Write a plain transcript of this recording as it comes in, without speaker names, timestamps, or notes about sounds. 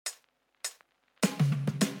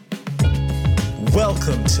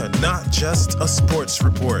Welcome to Not Just a Sports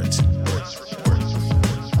Report.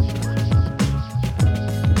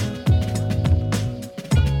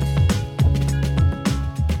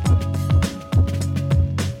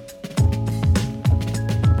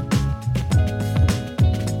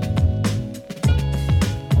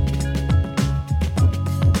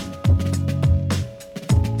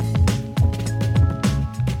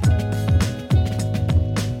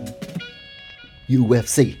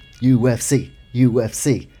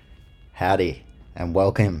 UFC. Howdy, and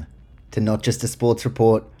welcome to Not Just a Sports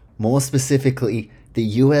Report, more specifically,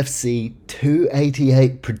 the UFC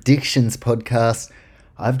 288 Predictions podcast.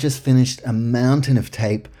 I've just finished a mountain of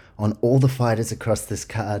tape on all the fighters across this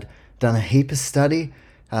card, done a heap of study,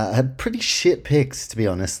 had pretty shit picks, to be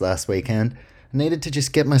honest, last weekend. I needed to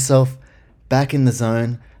just get myself back in the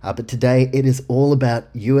zone, but today it is all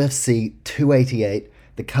about UFC 288,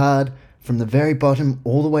 the card from the very bottom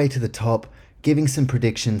all the way to the top, giving some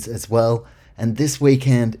predictions as well. And this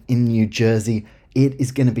weekend in New Jersey, it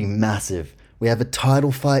is going to be massive. We have a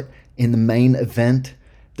title fight in the main event,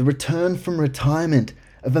 the return from retirement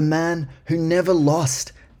of a man who never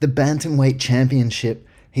lost the Bantamweight Championship.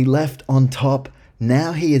 He left on top.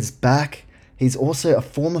 Now he is back. He's also a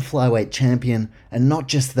former flyweight champion. And not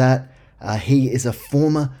just that, he is a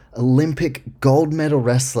former Olympic gold medal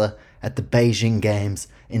wrestler at the Beijing Games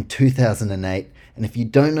in 2008. And if you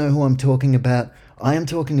don't know who I'm talking about, I am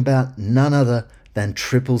talking about none other than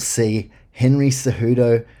Triple C, Henry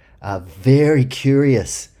Cejudo. Very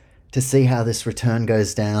curious to see how this return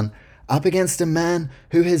goes down, up against a man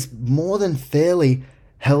who has more than fairly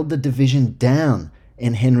held the division down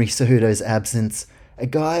in Henry Cejudo's absence, a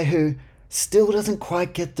guy who still doesn't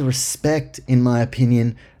quite get the respect, in my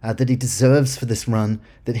opinion, that he deserves for this run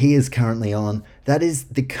that he is currently on. That is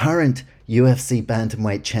the current UFC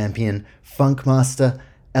Bantamweight champion, Funkmaster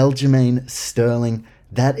Aljamain Sterling.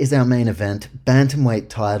 That is our main event, Bantamweight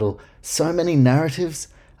title. So many narratives,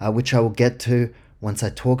 which I will get to once I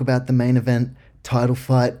talk about the main event title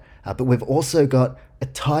fight. But we've also got a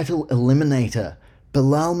title eliminator,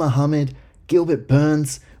 Belal Muhammad, Gilbert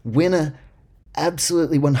Burns, winner.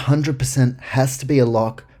 Absolutely 100% has to be a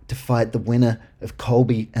lock to fight the winner of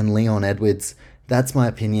Colby and Leon Edwards. That's my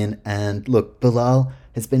opinion. And look, Belal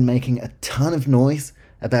has been making a ton of noise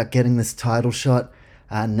about getting this title shot.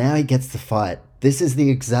 Now he gets the fight. This is the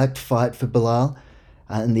exact fight for Belal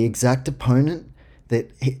and the exact opponent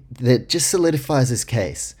that just solidifies his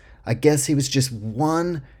case. I guess he was just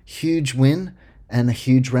one huge win and a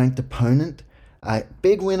huge ranked opponent.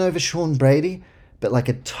 Big win over Sean Brady, but like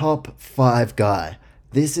a top 5 guy.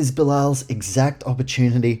 This is Belal's exact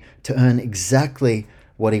opportunity to earn exactly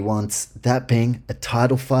what he wants, that being a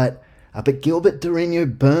title fight. But Gilbert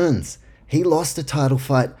Durinho Burns, he lost a title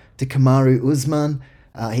fight to Kamaru Usman.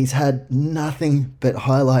 He's had nothing but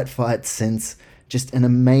highlight fights since. Just an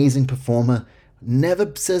amazing performer.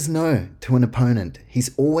 Never says no to an opponent.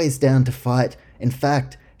 He's always down to fight. In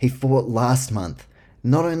fact, he fought last month.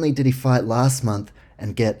 Not only did he fight last month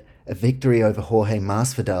and get a victory over Jorge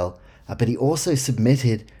Masvidal, but he also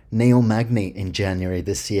submitted Neil Magny in January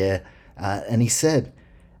this year. And he said,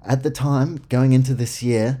 at the time, going into this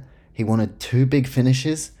year, he wanted 2 big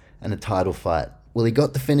finishes and a title fight. Well, he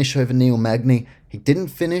got the finish over Neil Magny. He didn't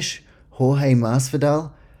finish Jorge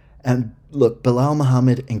Masvidal. And look, Belal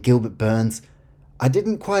Muhammad and Gilbert Burns, I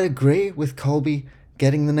didn't quite agree with Colby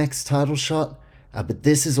getting the next title shot, but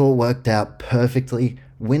this has all worked out perfectly.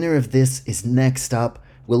 Winner of this is next up.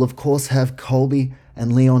 We'll of course have Colby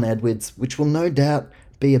and Leon Edwards, which will no doubt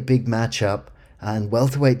be a big matchup, and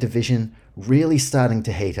welterweight division really starting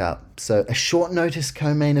to heat up. So a short notice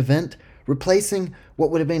co-main event, replacing what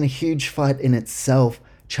would have been a huge fight in itself,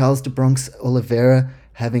 Charles de Bronx Oliveira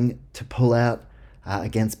having to pull out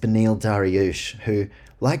against Beneil Dariush, who,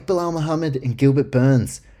 like Belal Muhammad and Gilbert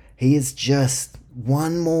Burns, he is just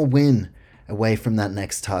one more win away from that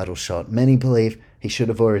next title shot. Many believe he should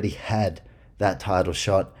have already had that title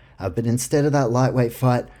shot, but instead of that lightweight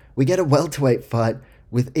fight, we get a welterweight fight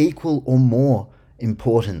with equal or more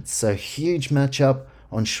importance. So huge matchup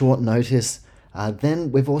on short notice.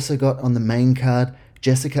 Then we've also got on the main card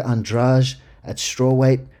Jessica Andrade at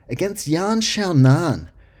strawweight against Yan Xiaonan,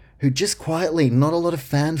 who just quietly, not a lot of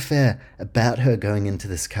fanfare about her going into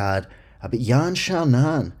this card. But Yan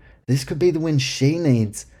Xiaonan, this could be the win she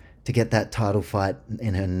needs to get that title fight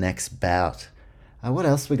in her next bout. What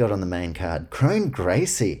else we got on the main card? Crone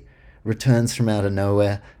Gracie returns from out of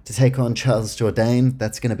nowhere to take on Charles Jourdain.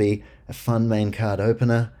 That's going to be a fun main card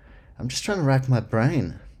opener. I'm just trying to rack my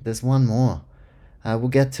brain. There's one more. We'll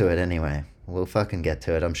get to it anyway. We'll fucking get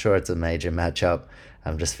to it. I'm sure it's a major matchup.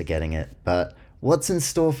 I'm just forgetting it. But what's in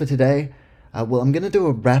store for today? Well, I'm going to do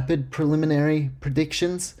a rapid preliminary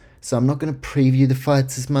predictions, so I'm not going to preview the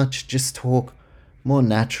fights as much, just talk more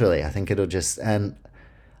naturally. I think it'll just, and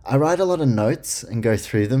I write a lot of notes and go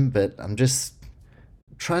through them, but I'm just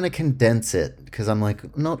trying to condense it because I'm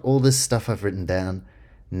like, not all this stuff I've written down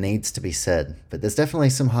needs to be said, but there's definitely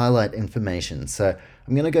some highlight information. So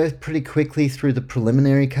I'm going to go pretty quickly through the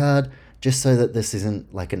preliminary card just so that this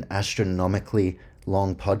isn't like an astronomically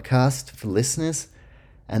long podcast for listeners.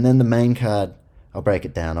 And then the main card, I'll break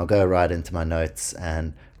it down. I'll go right into my notes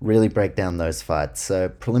and really break down those fights. So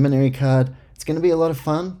preliminary card, it's going to be a lot of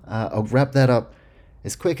fun. I'll wrap that up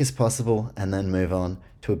as quick as possible and then move on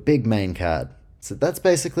to a big main card. So that's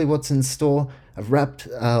basically what's in store.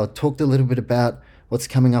 I've talked a little bit about what's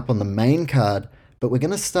coming up on the main card, but we're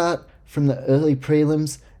going to start from the early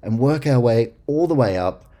prelims and work our way all the way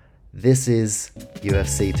up. This is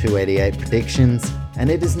UFC 288 predictions, and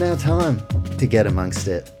it is now time to get amongst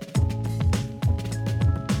it.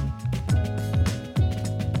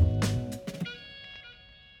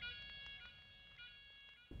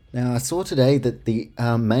 Now, I saw today that the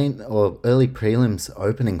main or early prelims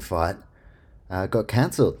opening fight got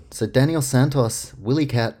cancelled. So Daniel Santos, Willie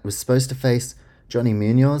Cat, was supposed to face Johnny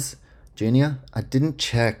Munoz Jr. I didn't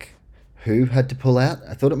check who had to pull out.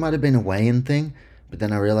 I thought it might have been a weigh-in thing, but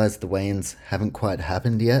then I realized the weigh-ins haven't quite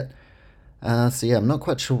happened yet. So yeah, I'm not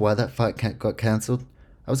quite sure why that fight got cancelled.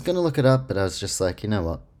 I was going to look it up, but I was just like, you know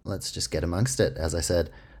what? Let's just get amongst it, as I said.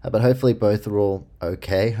 But hopefully both are all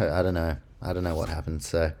okay. I don't know. I don't know what happened.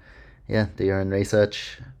 So yeah, do your own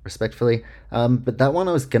research, respectfully. But that one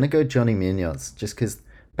I was going to go Johnny Munoz, just because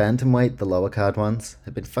bantamweight, the lower card ones,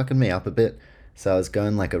 have been fucking me up a bit. So I was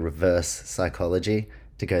going like a reverse psychology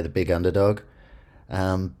to go the big underdog.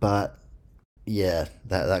 But yeah,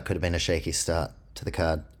 that could have been a shaky start to the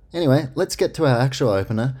card. Anyway, let's get to our actual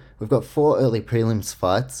opener. We've got 4 early prelims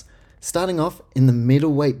fights. Starting off in the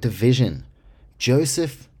middleweight division,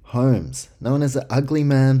 Joseph Holmes, known as the Ugly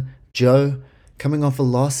Man, Joe, coming off a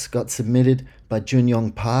loss, got submitted by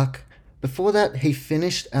Jun-Yong Park. Before that, he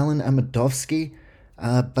finished Alan Amadovsky,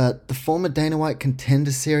 but the former Dana White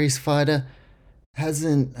Contender Series fighter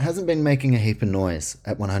hasn't been making a heap of noise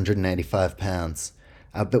at 185 pounds.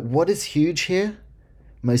 But what is huge here,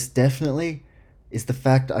 most definitely, is the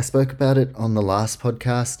fact, I spoke about it on the last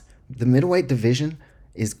podcast, the middleweight division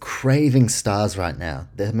is craving stars right now.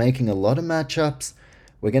 They're making a lot of matchups.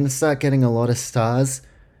 We're going to start getting a lot of stars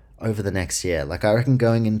over the next year. Like, I reckon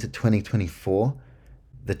going into 2024,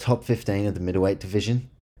 the top 15 of the middleweight division,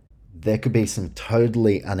 there could be some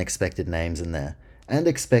totally unexpected names in there. And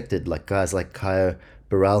expected, like guys like Caio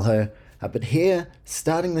Baralho. But here,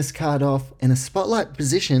 starting this card off in a spotlight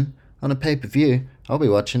position on a pay-per-view, I'll be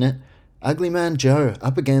watching it, Ugly Man Joe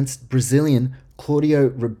up against Brazilian Claudio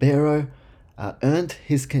Ribeiro. Earned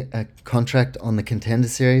his contract on the Contender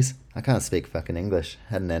Series. I can't speak fucking English.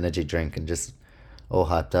 Had an energy drink and just all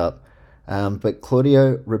hyped up. But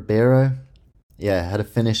Claudio Ribeiro, yeah, had to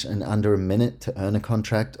finish in under a minute to earn a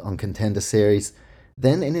contract on Contender Series.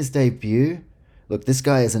 Then in his debut, look, this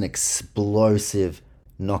guy is an explosive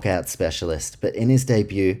knockout specialist, but in his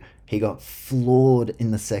debut, he got floored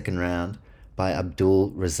in the second round by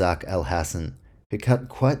Abdul Razak Al Hassan, who cut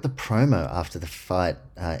quite the promo after the fight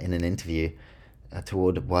in an interview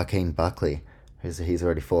toward Joaquin Buckley, he's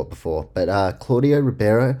already fought before. But Claudio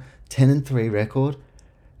Ribeiro, 10-3 record.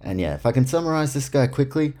 And yeah, if I can summarize this guy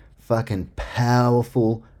quickly, fucking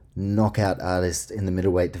powerful knockout artist in the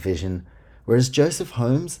middleweight division. Whereas Joseph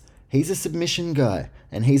Holmes, he's a submission guy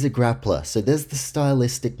and he's a grappler. So there's the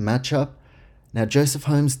stylistic matchup. Now, Joseph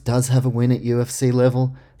Holmes does have a win at UFC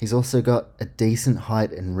level. He's also got a decent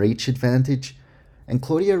height and reach advantage. And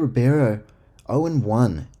Claudio Ribeiro,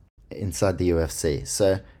 0-1 inside the UFC.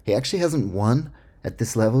 So he actually hasn't won at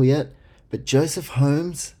this level yet. But Joseph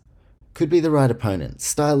Holmes could be the right opponent.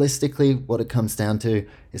 Stylistically, what it comes down to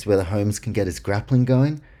is whether Holmes can get his grappling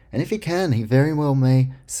going. And if he can, he very well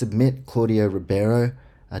may submit Claudio Ribeiro.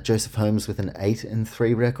 Joseph Holmes with an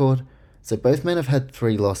 8-3 record. So both men have had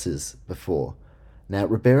 3 losses before. Now,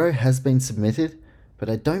 Ribeiro has been submitted, but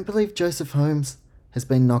I don't believe Joseph Holmes has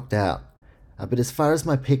been knocked out. But as far as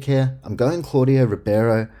my pick here, I'm going Claudio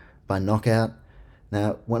Ribeiro by knockout.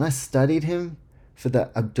 Now, when I studied him for the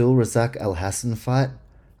Abdul Razak Al Hassan fight,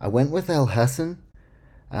 I went with Al Hassan,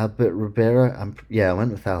 but Ribeiro, I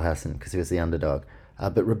went with Al Hassan because he was the underdog.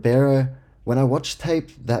 But Ribeiro, when I watched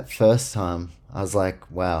tape that first time, I was like,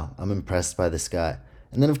 wow, I'm impressed by this guy.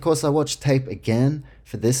 And then, of course, I watched tape again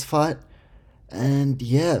for this fight. And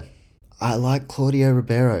yeah, I like Claudio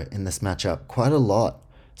Ribeiro in this matchup quite a lot.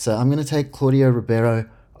 So I'm going to take Claudio Ribeiro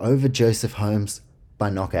over Joseph Holmes by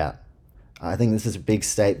knockout. I think this is a big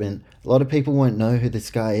statement. A lot of people won't know who this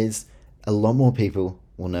guy is. A lot more people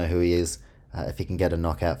will know who he is if he can get a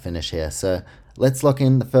knockout finish here. So let's lock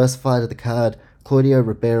in the first fight of the card. Claudio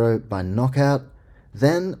Ribeiro by knockout.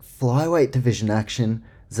 Then flyweight division action.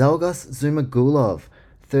 Zhalgas Zhumagulov,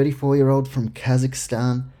 34-year-old from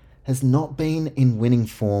Kazakhstan, has not been in winning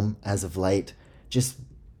form as of late. He's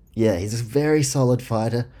a very solid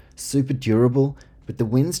fighter, super durable, but the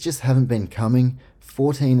wins just haven't been coming.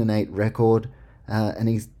 14-8 record, and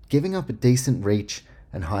he's giving up a decent reach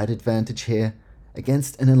and height advantage here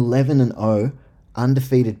against an 11-0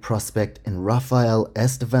 undefeated prospect in Rafael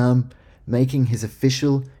Estevam, making his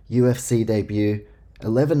official UFC debut.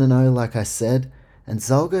 11-0, like I said, and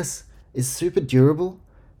Zhalgas is super durable,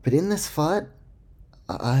 but in this fight,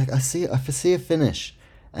 I foresee a finish,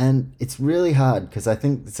 and it's really hard because I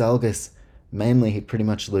think Zhalgas, mainly, he pretty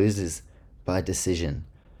much loses by decision.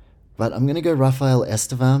 But I'm going to go Rafael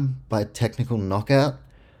Estevam by technical knockout.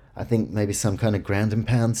 I think maybe some kind of ground and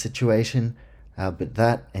pound situation, but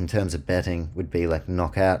that, in terms of betting, would be like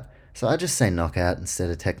knockout. So I just say knockout instead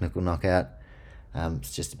of technical knockout.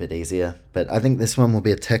 It's just a bit easier. But I think this one will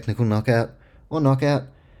be a technical knockout or knockout.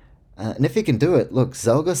 And if he can do it, look,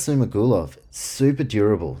 Zhalgas Zhumagulov, super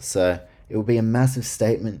durable, so it will be a massive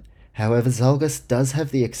statement. However, Zhalgas does have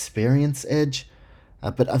the experience edge,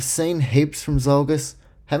 but I've seen heaps from Zhalgas.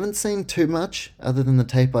 Haven't seen too much other than the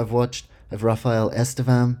tape I've watched of Rafael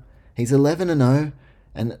Estevam. He's 11-0,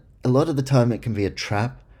 and a lot of the time it can be a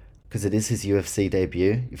trap because it is his UFC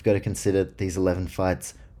debut. You've got to consider these 11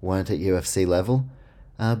 fights weren't at UFC level,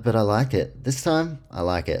 but I like it. This time, I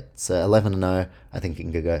like it. So 11-0, I think you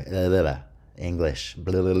can go English.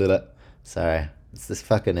 Sorry, it's this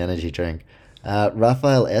fucking energy drink.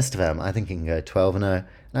 Rafael Estevam, I think he can go 12-0, and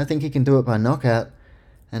I think he can do it by knockout.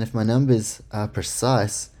 And if my numbers are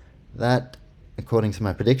precise, that, according to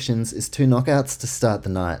my predictions, is 2 knockouts to start the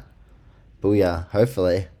night. Booyah,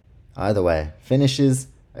 hopefully. Either way, finishes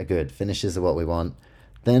are good. Finishes are what we want.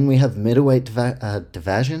 Then we have middleweight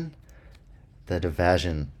division. The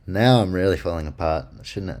division. Now I'm really falling apart. I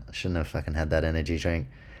shouldn't have fucking had that energy drink.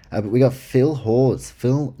 But we got Phil Hawes.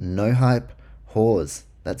 Phil No Hype Hawes.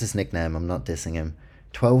 That's his nickname. I'm not dissing him.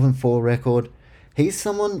 12-4 record. He's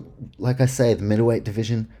someone, like I say, the middleweight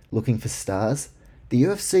division, looking for stars. The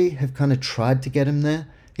UFC have kind of tried to get him there.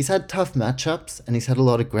 He's had tough matchups, and he's had a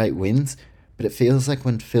lot of great wins, but it feels like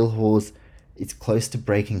when Phil Hawes is close to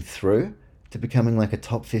breaking through, to becoming like a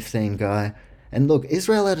top 15 guy. And look,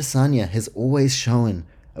 Israel Adesanya has always shown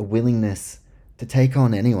a willingness to take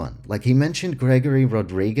on anyone. Like, he mentioned Gregory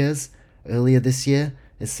Rodriguez earlier this year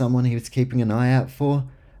as someone he was keeping an eye out for,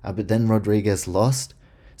 but then Rodriguez lost.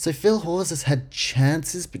 So Phil Hawes has had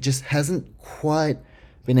chances, but just hasn't quite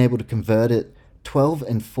been able to convert it.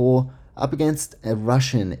 12-4 up against a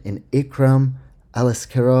Russian in Ikram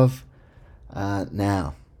Aliskerov.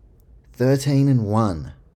 Now,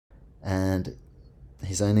 13-1, and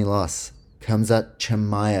his only loss, Khamzat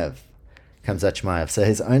Chimaev. So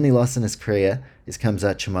his only loss in his career is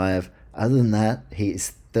Khamzat Chimaev. Other than that, he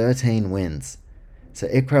is 13 wins. So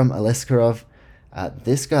Ikram Aliskerov,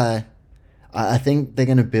 this guy, I think they're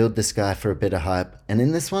going to build this guy for a bit of hype. And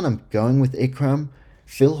in this one, I'm going with Ikram.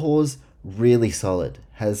 Phil Hawes, really solid.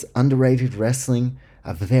 Has underrated wrestling,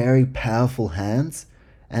 very powerful hands.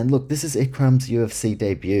 And look, this is Ikram's UFC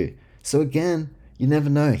debut. So again, you never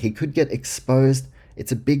know. He could get exposed.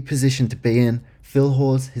 It's a big position to be in. Phil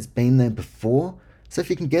Hawes has been there before. So if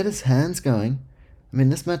he can get his hands going, I mean,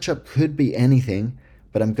 this matchup could be anything.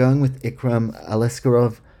 But I'm going with Ikram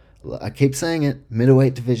Aliskerov. I keep saying it,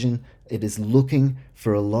 middleweight division. It is looking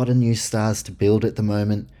for a lot of new stars to build at the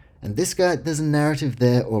moment. And this guy, there's a narrative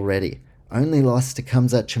there already. Only lost to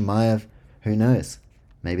Khamzat Chimaev. Who knows?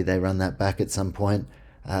 Maybe they run that back at some point.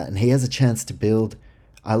 And he has a chance to build.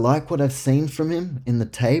 I like what I've seen from him in the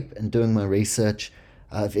tape and doing my research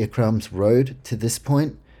of Ikram's road to this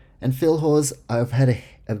point. And Phil Hawes, I've had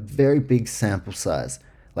a very big sample size.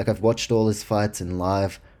 Like, I've watched all his fights in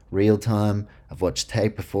live, real time. I've watched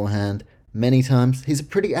tape beforehand many times. He's a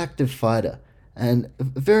pretty active fighter and a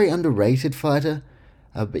very underrated fighter.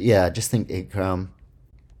 But yeah, I just think Ikram,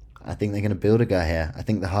 I think they're going to build a guy here. I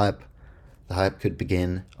think the hype could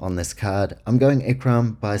begin on this card. I'm going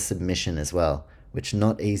Ikram by submission as well, which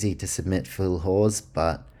not easy to submit Phil Hawes,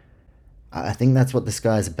 but I think that's what this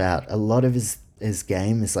guy's about. A lot of his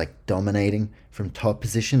game is like dominating from top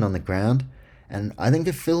position on the ground. And I think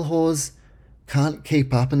if Phil Hawes can't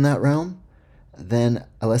keep up in that realm, then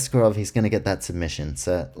Aliskerov, he's going to get that submission.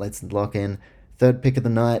 So let's lock in third pick of the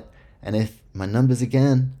night. And if my numbers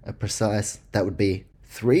again are precise, that would be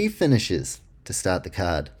 3 finishes to start the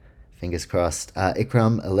card. Fingers crossed.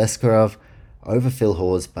 Ikram Aliskerov over Phil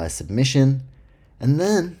Hawes by submission. And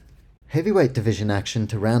then heavyweight division action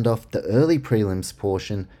to round off the early prelims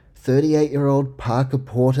portion. 38-year-old Parker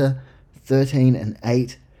Porter,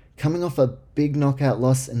 13-8, coming off a big knockout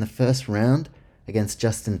loss in the first round against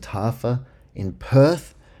Justin Tafa in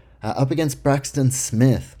Perth, up against Braxton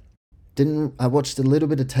Smith. I watched a little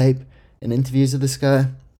bit of tape and interviews of this guy.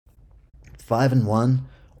 5-1,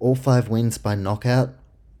 all 5 wins by knockout.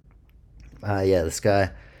 This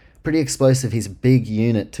guy, pretty explosive. He's a big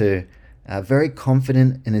unit too. Very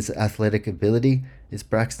confident in his athletic ability is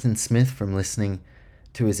Braxton Smith from listening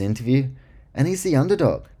to his interview. And he's the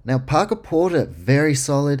underdog. Now, Parker Porter, very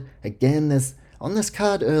solid. Again, on this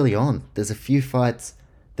card early on, there's a few fights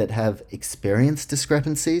that have experience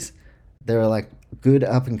discrepancies. There are like good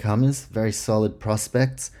up-and-comers, very solid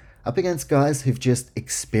prospects, up against guys who've just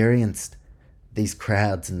experienced these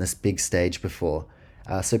crowds and this big stage before.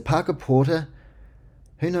 So Parker Porter,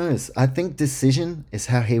 who knows? I think decision is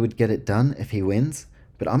how he would get it done if he wins.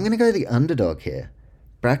 But I'm going to go the underdog here.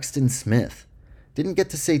 Braxton Smith. Didn't get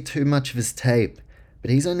to see too much of his tape,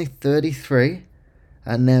 but he's only 33.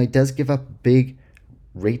 And now he does give up a big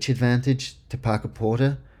reach advantage to Parker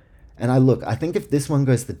Porter. And I think if this one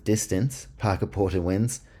goes the distance, Parker Porter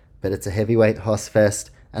wins. But it's a heavyweight hoss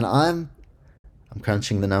fest. And I'm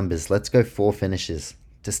crunching the numbers. Let's go 4 finishes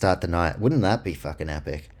to start the night. Wouldn't that be fucking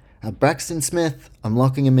epic? Braxton Smith, I'm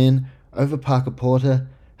locking him in over Parker Porter.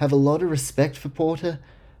 Have a lot of respect for Porter.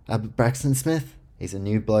 But Braxton Smith, he's a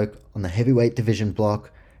new bloke on the heavyweight division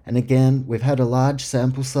block. And again, we've had a large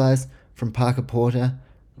sample size from Parker Porter.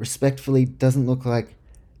 Respectfully, doesn't look like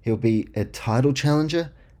he'll be a title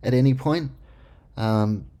challenger at any point.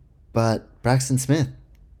 But Braxton Smith,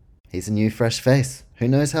 he's a new fresh face. Who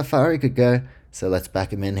knows how far he could go? So let's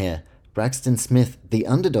back him in here. Braxton Smith, the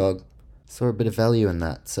underdog, saw a bit of value in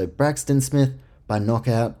that. So Braxton Smith by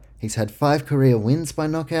knockout. He's had 5 career wins by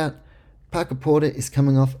knockout. Parker Porter is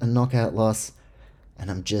coming off a knockout loss. And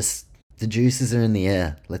the juices are in the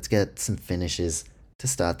air. Let's get some finishes to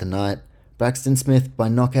start the night. Braxton Smith by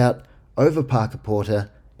knockout over Parker Porter.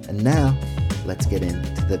 And now, let's get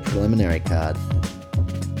into the preliminary card.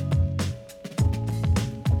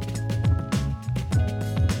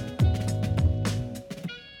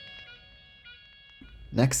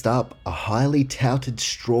 Next up, a highly touted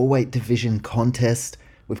strawweight division contest.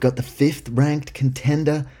 We've got the 5th ranked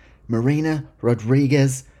contender, Marina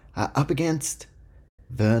Rodriguez, up against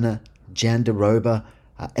Verna Jandiroba,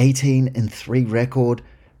 18-3 record,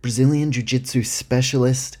 Brazilian Jiu-Jitsu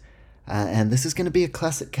specialist. And this is going to be a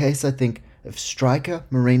classic case, I think, of striker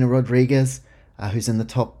Marina Rodriguez, who's in the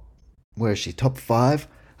top 5,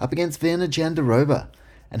 up against Verna Jandiroba.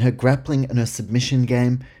 And her grappling and her submission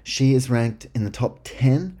game, she is ranked in the top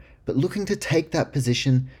 10, but looking to take that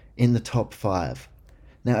position in the top 5.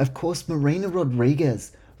 Now, of course, Marina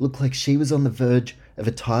Rodriguez looked like she was on the verge of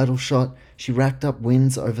a title shot. She racked up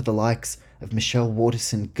wins over the likes of Michelle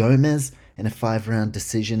Waterson Gomez in a 5-round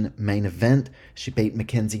decision main event. She beat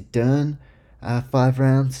Mackenzie Dern 5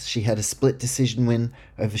 rounds. She had a split decision win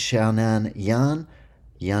over Xiaonan Yan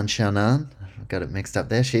Xiaonan. I got it mixed up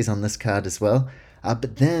there. She's on this card as well.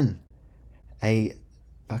 But then, a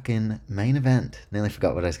fucking main event. Nearly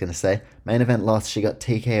forgot what I was going to say. Main event loss. She got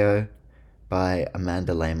TKO by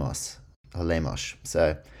Amanda Lemos.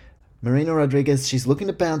 So, Marina Rodriguez, she's looking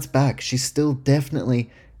to bounce back. She's still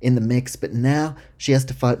definitely in the mix, but now she has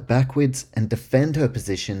to fight backwards and defend her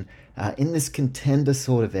position in this contender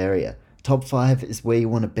sort of area. Top 5 is where you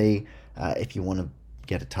want to be if you want to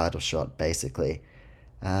get a title shot, basically.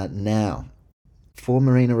 Now, for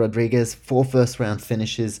Marina Rodriguez, 4 first-round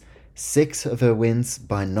finishes, 6 of her wins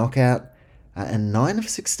by knockout, and 9 of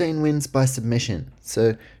 16 wins by submission.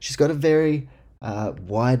 So she's got a very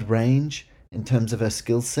wide range in terms of her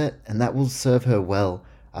skill set, and that will serve her well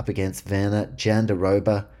up against Verna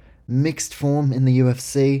Jandiroba. Mixed form in the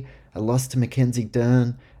UFC, a loss to Mackenzie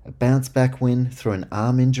Dern, a bounce-back win through an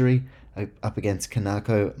arm injury up against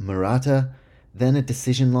Kanako Murata, then a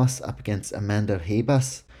decision loss up against Amanda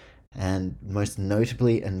Ribas, and most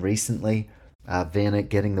notably and recently, Verna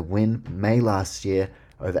getting the win May last year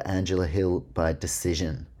over Angela Hill by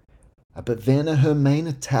decision. But Verna, her main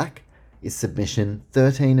attack is submission.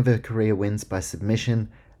 13 of her career wins by submission,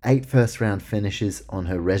 8 first-round finishes on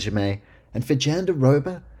her resume. And for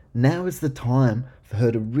Jandiroba, now is the time for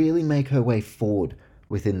her to really make her way forward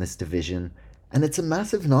within this division. And it's a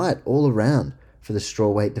massive night all around for the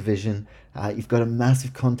strawweight division. You've got a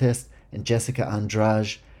massive contest in Jessica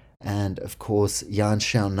Andrade and, of course, Yan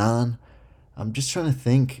Xiaonan. I'm just trying to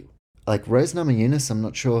think. Like Rose Namajunas, I'm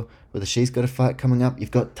not sure whether she's got a fight coming up.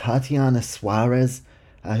 You've got Tatiana Suarez,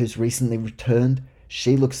 who's recently returned.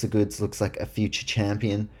 She looks the goods, looks like a future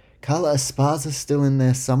champion. Carla Esparza's still in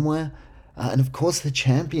there somewhere. And of course the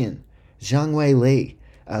champion, Zhang Wei Li.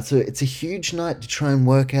 So it's a huge night to try and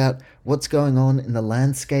work out what's going on in the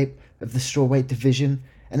landscape of the strawweight division.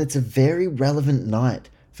 And it's a very relevant night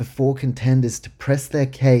for 4 contenders to press their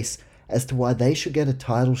case as to why they should get a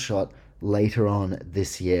title shot later on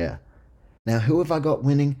this year. Now, who have I got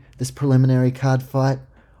winning this preliminary card fight?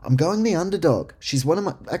 I'm going the underdog. She's one of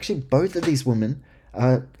my... Actually, both of these women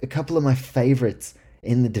are a couple of my favorites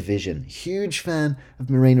in the division. Huge fan of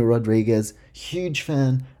Marina Rodriguez. Huge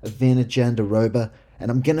fan of Virna Jandiroba. And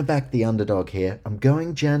I'm going to back the underdog here. I'm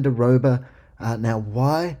going Jandiroba. Now,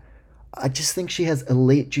 why? I just think she has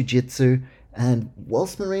elite jiu-jitsu. And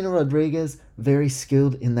whilst Marina Rodriguez, very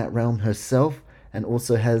skilled in that realm herself, and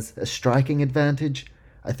also has a striking advantage,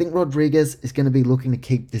 I think Rodriguez is going to be looking to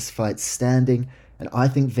keep this fight standing, and I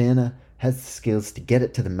think Virna has the skills to get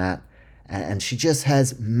it to the mat, and she just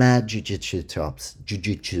has mad jiu-jitsu chops.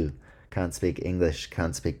 Jiu-jitsu. Can't speak English,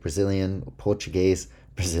 can't speak Brazilian or Portuguese.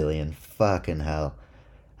 Brazilian, fucking hell.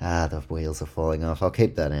 The wheels are falling off. I'll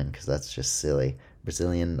keep that in, because that's just silly.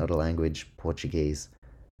 Brazilian, not a language. Portuguese,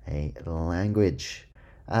 a language.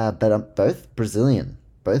 But I'm both Brazilian,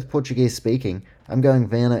 both Portuguese speaking. I'm going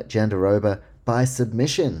Virna Jandiroba by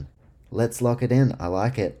submission. Let's lock it in. I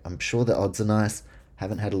like it. I'm sure the odds are nice.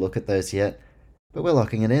 Haven't had a look at those yet, but we're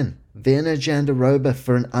locking it in. Virna Jandiroba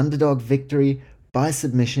for an underdog victory by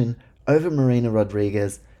submission over Marina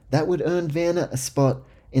Rodriguez. That would earn Virna a spot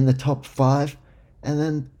in the top 5, and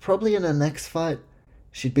then probably in her next fight,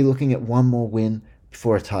 she'd be looking at one more win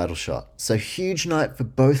before a title shot. So huge night for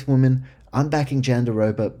both women. I'm backing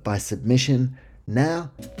Jandiroba by submission.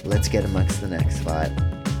 Now, let's get amongst the next fight.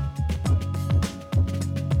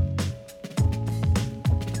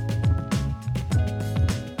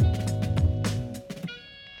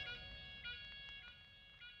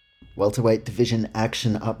 Welterweight division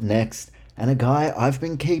action up next, and a guy I've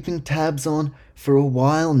been keeping tabs on for a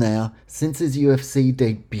while now, since his UFC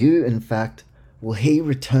debut in fact. Well, he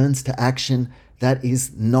returns to action. That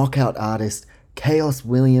is knockout artist Khaos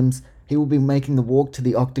Williams. He will be making the walk to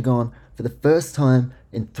the octagon for the first time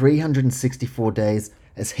in 364 days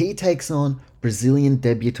as he takes on Brazilian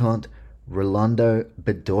debutante Rolando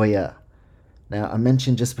Bedoya. Now, I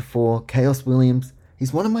mentioned just before, Khaos Williams,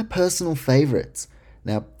 he's one of my personal favorites.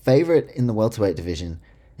 Now, favorite in the welterweight division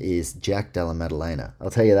is Jack Della Maddalena. I'll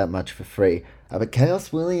tell you that much for free. But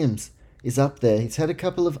Khaos Williams is up there. He's had a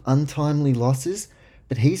couple of untimely losses,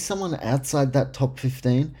 but he's someone outside that top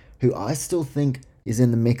 15 who I still think is in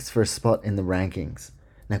the mix for a spot in the rankings.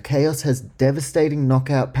 Now, Khaos has devastating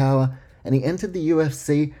knockout power, and he entered the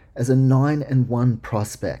UFC as a 9-1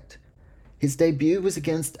 prospect. His debut was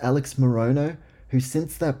against Alex Morono, who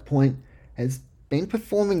since that point has been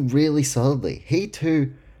performing really solidly. He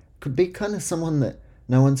too could be kind of someone that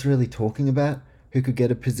no one's really talking about, who could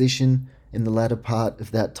get a position in the latter part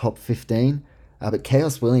of that top 15. But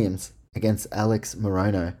Khaos Williams against Alex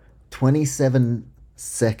Morono, 27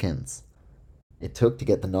 seconds it took to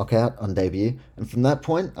get the knockout on debut. And from that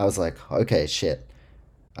point, I was like, okay, shit,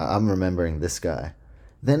 I'm remembering this guy.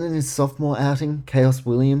 Then in his sophomore outing, Khaos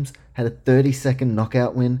Williams had a 30-second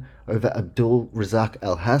knockout win over Abdul Razak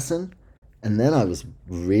Al Hassan. And then I was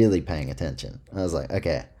really paying attention. I was like,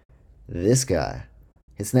 okay, this guy,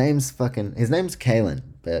 his name's Kalen,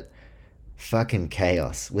 but fucking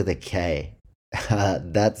Chaos with a K.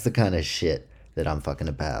 That's the kind of shit that I'm fucking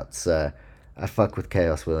about. So I fuck with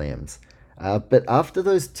Khaos Williams. But after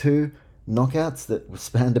those 2 knockouts that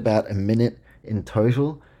spanned about a minute in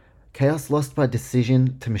total, Khaos lost by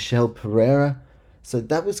decision to Michel Pereira. So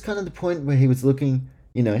that was kind of the point where he was looking,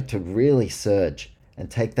 to really surge and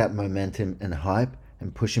take that momentum and hype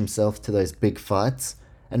and push himself to those big fights.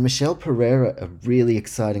 And Michel Pereira, a really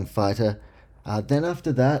exciting fighter. Then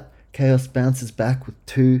after that, Khaos bounces back with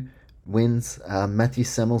 2 wins. Matthew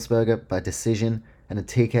Semmelsberger by decision and a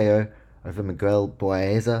TKO over Miguel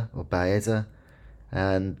Baeza.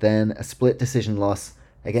 And then a split decision loss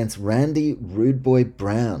against Randy Rude Boy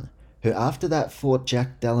Brown, who after that fought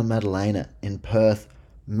Jack Della Maddalena in Perth.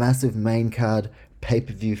 Massive main card,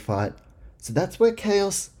 pay-per-view fight. So that's where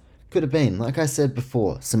Khaos could have been. Like I said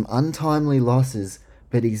before, some untimely losses,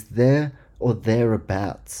 but he's there or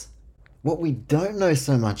thereabouts. What we don't know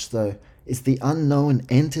so much, though, is the unknown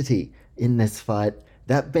entity in this fight,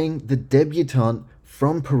 that being the debutante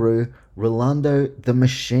from Peru, Rolando the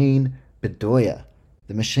Machine Bedoya.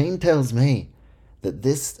 The Machine tells me that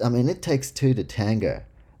it takes 2 to tango,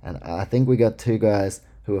 and I think we got 2 guys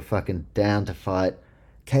who are fucking down to fight.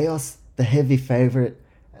 Khaos, the heavy favorite,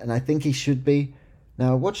 and I think he should be.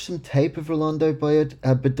 Now, I watched some tape of Rolando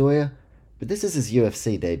Bedoya, but this is his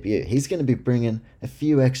UFC debut. He's going to be bringing a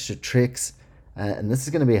few extra tricks, and this is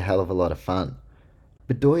going to be a hell of a lot of fun.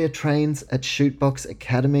 Bedoya trains at Shootbox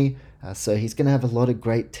Academy, so he's going to have a lot of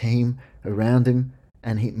great team around him,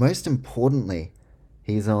 and most importantly,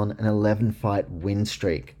 he's on an 11-fight win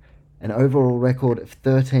streak, an overall record of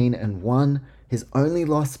 13-1, his only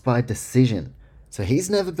loss by decision. So he's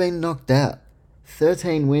never been knocked out.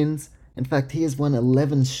 13 wins. In fact, he has won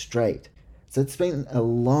 11 straight. So it's been a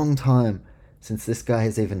long time since this guy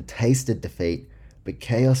has even tasted defeat. But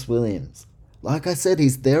Chaos Williams, like I said,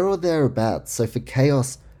 he's there or thereabouts. So for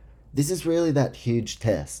Chaos, this is really that huge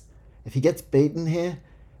test. If he gets beaten here,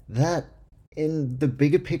 that, in the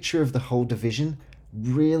bigger picture of the whole division,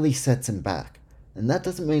 really sets him back. And that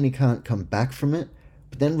doesn't mean he can't come back from it.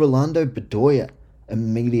 But then Rolando Bedoya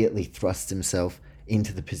immediately thrusts himself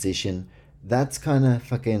into the position. That's kind of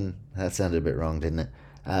that sounded a bit wrong, didn't it?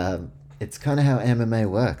 It's kind of how MMA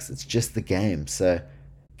works. It's just the game. So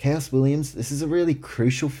Chaos Williams, this is a really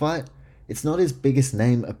crucial fight. It's not his biggest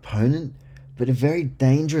name opponent, but a very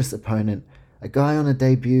dangerous opponent. A guy on a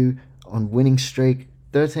debut, on winning streak,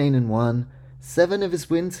 13-1. 7 of his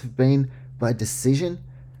wins have been by decision.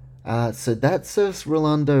 So that serves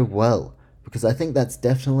Rolando well, because I think that's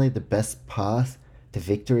definitely the best path to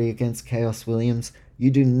victory against Chaos Williams.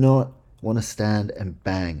 You do not want to stand and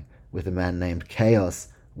bang with a man named Chaos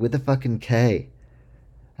with a fucking K.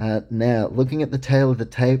 Now, looking at the tail of the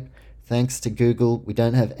tape, thanks to Google, we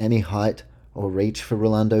don't have any height or reach for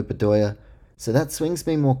Rolando Bedoya, so that swings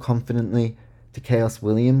me more confidently to Chaos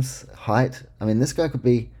Williams' height. I mean, this guy could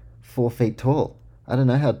be 4 feet tall. I don't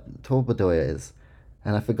know how tall Bedoya is,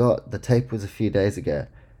 and I forgot the tape was a few days ago.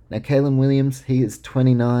 Now, Kalen Williams, he is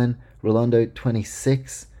 29, Rolando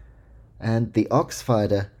 26, and the Ox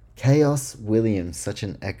fighter, Chaos Williams, such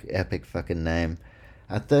an epic fucking name.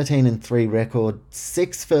 A 13-3 record,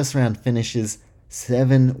 6 first-round finishes,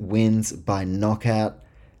 7 wins by knockout,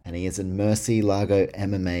 and he is a Murcielago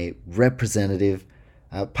MMA representative.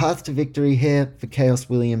 Path to victory here for Chaos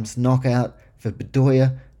Williams, knockout for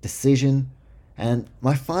Bedoya, decision. And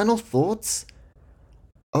my final thoughts,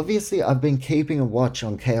 obviously I've been keeping a watch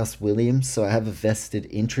on Chaos Williams, so I have a vested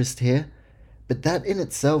interest here. But that in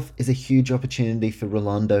itself is a huge opportunity for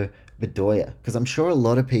Rolando Bedoya, because I'm sure a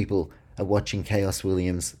lot of people are watching Chaos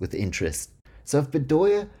Williams with interest. So if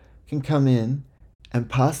Bedoya can come in and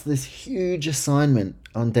pass this huge assignment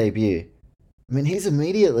on debut, I mean, he's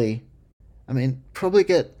immediately, probably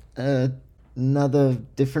get another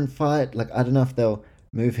different fight. Like, I don't know if they'll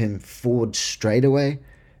move him forward straight away,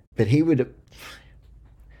 but he wouldn't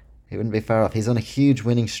be far off. He's on a huge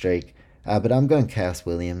winning streak, but I'm going Chaos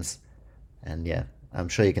Williams. And yeah, I'm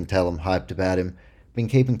sure you can tell I'm hyped about him. Been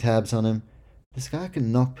keeping tabs on him. This guy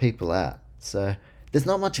can knock people out. So there's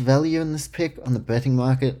not much value in this pick on the betting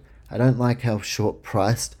market. I don't like how short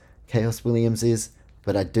priced Chaos Williams is,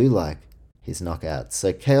 but I do like his knockouts.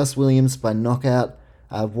 So Chaos Williams by knockout.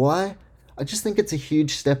 Why? I just think it's a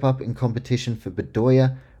huge step up in competition for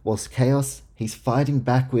Bedoya. Whilst Chaos, he's fighting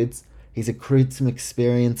backwards. He's accrued some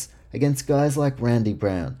experience against guys like Randy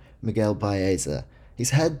Brown, Miguel Baeza.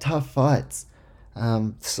 He's had tough fights.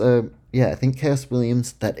 So yeah, I think Chaos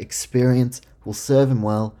Williams, that experience will serve him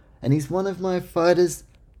well. And he's one of my fighters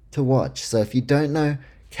to watch. So if you don't know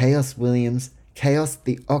Chaos Williams, Chaos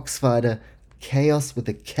the Ox fighter, Chaos with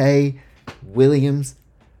a K, Williams,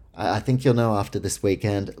 I think you'll know after this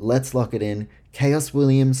weekend. Let's lock it in. Chaos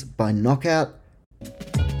Williams by knockout.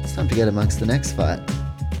 It's time to get amongst the next fight.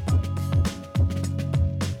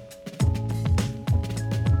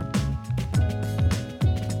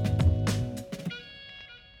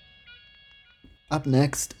 Up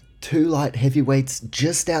next, 2 light heavyweights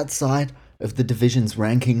just outside of the division's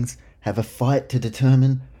rankings have a fight to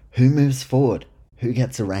determine who moves forward, who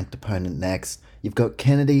gets a ranked opponent next. You've got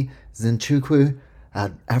Kennedy Nzechukwu,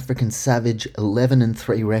 an African savage,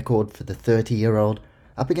 11-3 record for the 30-year-old,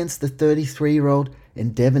 up against the 33-year-old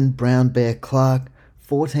Devin Brown Bear Clark,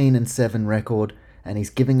 14-7 record, and he's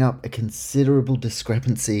giving up a considerable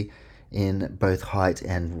discrepancy in both height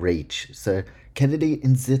and reach. So Kennedy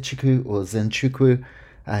Nzechukwu,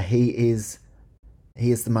 he is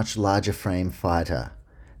the much larger frame fighter.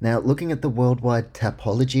 Now, looking at the worldwide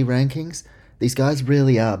Tapology rankings, these guys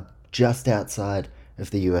really are just outside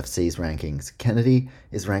of the UFC's rankings. Kennedy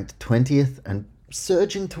is ranked 20th and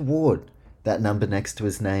surging toward that number next to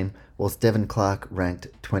his name, whilst Devin Clark ranked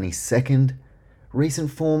 22nd. Recent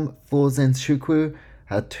form for Nzechukwu,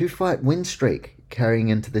 a 2-fight win streak carrying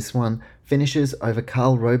into this one, finishes over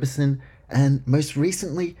Carl Roberson and most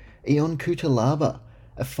recently Ion Cutelaba,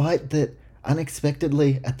 a fight that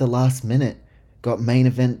unexpectedly at the last minute got main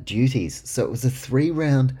event duties. So it was a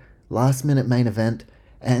 3-round last-minute main event,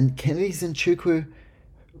 and Kennedy Nzechukwu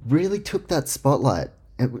really took that spotlight.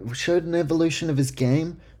 It showed an evolution of his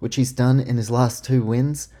game, which he's done in his last 2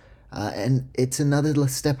 wins, and it's another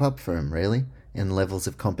step up for him, really, in levels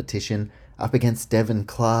of competition, up against Devin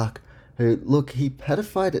Clark, who, look, he had a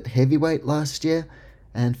fight at heavyweight last year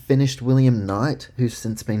and finished William Knight, who's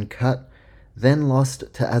since been cut, then lost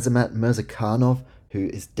to Azamat Murzakanov, who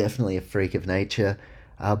is definitely a freak of nature.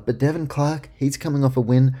 But Devin Clark, he's coming off a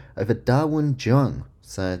win over Darwin Jung.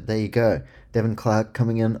 So there you go. Devin Clark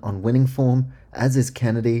coming in on winning form, as is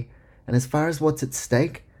Kennedy. And as far as what's at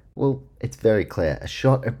stake, well, it's very clear. A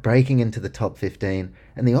shot at breaking into the top 15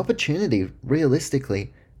 and the opportunity,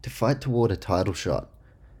 realistically, to fight toward a title shot.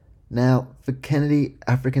 Now, for Kennedy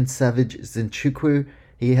African Savage Nzechukwu,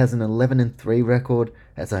 he has an 11-3 record,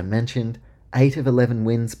 as I mentioned, 8 of 11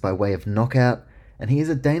 wins by way of knockout, and he is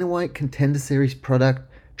a Dana White Contender Series product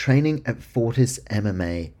training at Fortis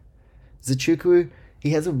MMA. Nzechukwu,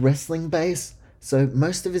 he has a wrestling base, so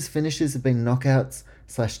most of his finishes have been knockouts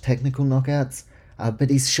 / technical knockouts, but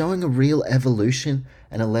he's showing a real evolution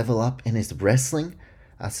and a level up in his wrestling,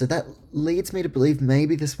 so that leads me to believe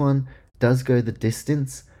maybe this one does go the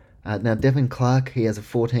distance. Now, Devin Clark, he has a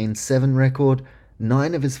 14-7 record,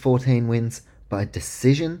 9 of his 14 wins by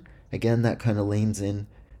decision. Again, that kind of leans in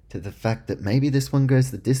to the fact that maybe this one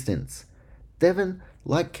goes the distance. Devin,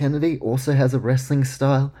 like Kennedy, also has a wrestling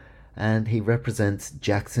style, and he represents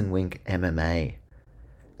Jackson Wink MMA.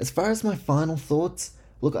 As far as my final thoughts,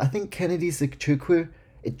 look, I think Kennedy Nzechukwu,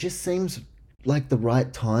 it just seems like the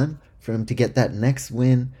right time for him to get that next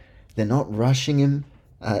win. They're not rushing him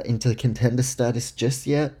into contender status just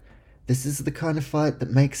yet. This is the kind of fight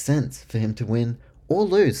that makes sense for him to win or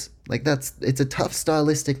lose. It's a tough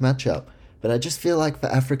stylistic matchup, but I just feel like for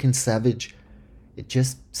African Savage,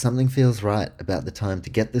 something feels right about the time to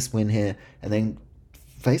get this win here and then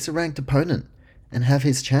face a ranked opponent and have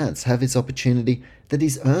his chance, have his opportunity that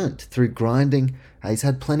he's earned through grinding. He's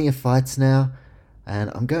had plenty of fights now,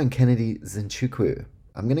 and I'm going Kennedy Nzechukwu.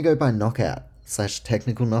 I'm going to go by knockout /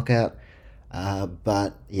 technical knockout,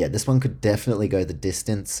 but yeah, this one could definitely go the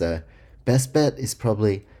distance, so best bet is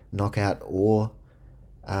probably knockout or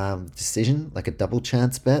decision, like a double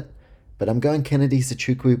chance bet, but I'm going Kennedy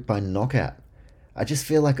Nzechukwu by knockout. I just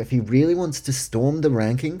feel like if he really wants to storm the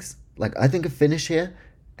rankings, I think a finish here,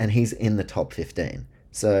 and he's in the top 15.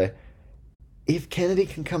 So if Kennedy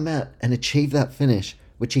can come out and achieve that finish,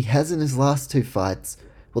 which he has in his last 2 fights,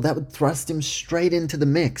 well, that would thrust him straight into the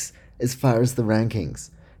mix as far as the rankings.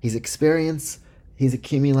 His experience, he's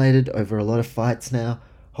accumulated over a lot of fights now,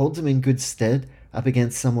 holds him in good stead up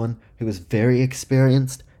against someone who is very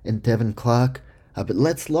experienced in Devin Clark. But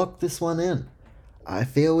let's lock this one in. I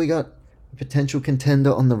feel we got a potential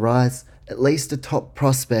contender on the rise, at least a top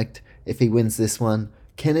prospect if he wins this one.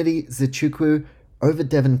 Kennedy Nzechukwu over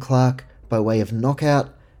Devin Clark by way of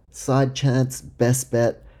knockout. Side chance, best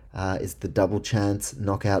bet is the double chance,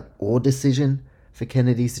 knockout or decision for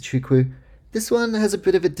Kennedy Nzechukwu. This one has a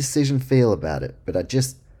bit of a decision feel about it, but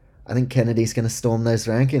I think Kennedy's going to storm those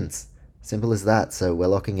rankings. Simple as that, so we're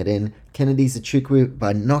locking it in. Kennedy Nzechukwu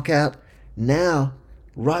by knockout. Now,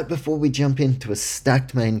 right before we jump into a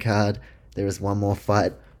stacked main card, there is one more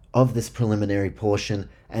fight of this preliminary portion,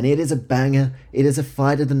 and it is a banger. It is a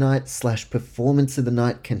fight of the night / performance of the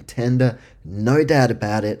night contender, no doubt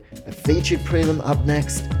about it. A featured prelim up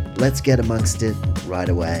next. Let's get amongst it right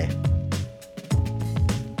away.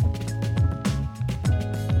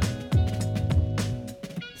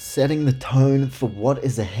 Setting the tone for what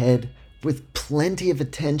is ahead with plenty of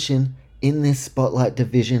attention in this spotlight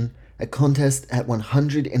division, a contest at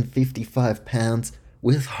 155 pounds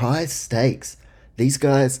with high stakes. These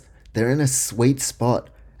guys, they're in a sweet spot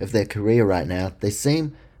of their career right now. They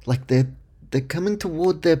seem like they're coming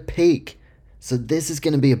toward their peak. So this is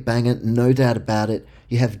going to be a banger, no doubt about it.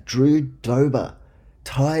 You have Drew Dober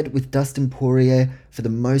tied with Dustin Poirier for the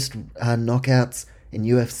most knockouts in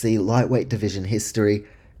UFC lightweight division history.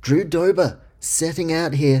 Drew Dober setting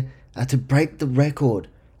out here to break the record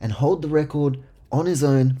and hold the record on his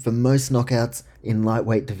own for most knockouts in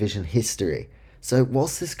lightweight division history. So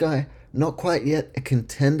whilst this guy, not quite yet a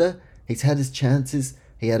contender, he's had his chances.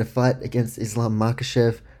 He had a fight against Islam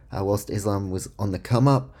Makhachev whilst Islam was on the come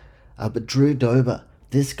up. But Drew Dober,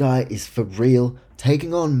 this guy is for real,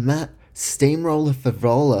 taking on Matt Steamroller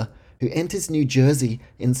Favola, who enters New Jersey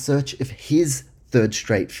in search of his 3rd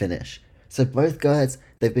straight finish. So both guys,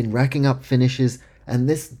 they've been racking up finishes, and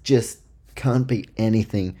this just can't be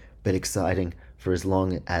anything but exciting for as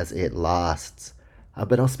long as it lasts.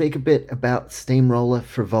 But I'll speak a bit about Steamroller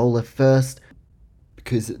Favola first.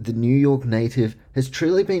 because the New York native has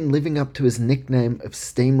truly been living up to his nickname of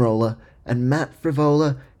Steamroller, and Matt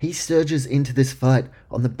Frivola, he surges into this fight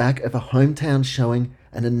on the back of a hometown showing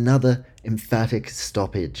and another emphatic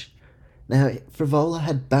stoppage. Now, Frivola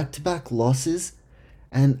had back-to-back losses,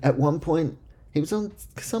 and at one point he was on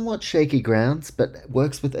somewhat shaky grounds, but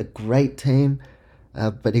works with a great team.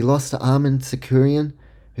 But he lost to Armin Tsarukyan,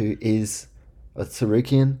 who is a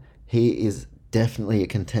Tsarukian. He is definitely a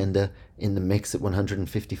contender in the mix at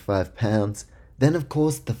 155 pounds. Then, of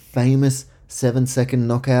course, the famous 7-second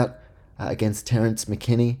knockout against Terence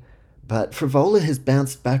McKinney. But Frivola has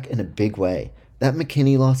bounced back in a big way. That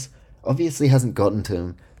McKinney loss obviously hasn't gotten to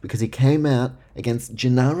him because he came out against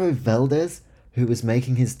Genaro Valdez, who was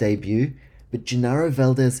making his debut. But Genaro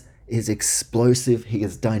Valdez is explosive, he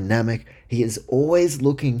is dynamic, he is always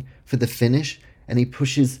looking for the finish, and he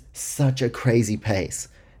pushes such a crazy pace.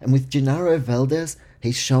 And with Genaro Valdez,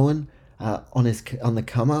 he's shown on the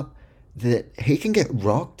come up that he can get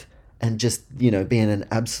rocked and just, be in an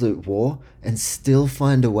absolute war and still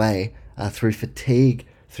find a way through fatigue,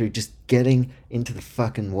 through just getting into the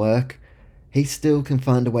fucking work. He still can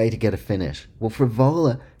find a way to get a finish. Well,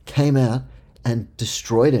 Frivola came out and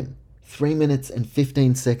destroyed him. 3 minutes and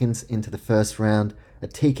 15 seconds into the first round, a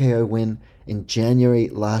TKO win in January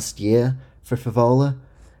last year for Frivola.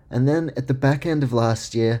 And then at the back end of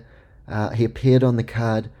last year, he appeared on the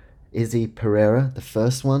card Izzy Pereira, the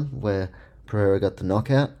first one where Pereira got the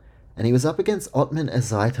knockout. And he was up against Otman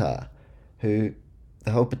Azaitar, who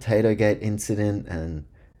the whole Potato Gate incident, and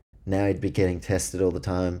now he'd be getting tested all the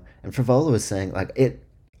time. And Frivola was saying,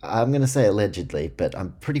 I'm going to say allegedly, but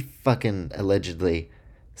I'm pretty fucking allegedly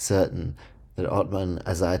certain that Otman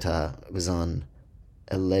Azaitar was on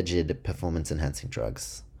alleged performance-enhancing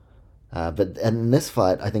drugs. But in this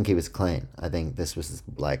fight, I think he was clean. I think this was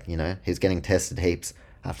he was getting tested heaps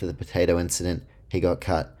after the potato incident. He got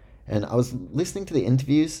cut. And I was listening to the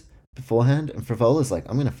interviews beforehand, and Frivola's like,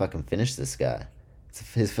 I'm going to fucking finish this guy.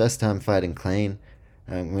 It's his first time fighting clean.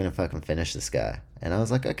 I'm going to fucking finish this guy. And I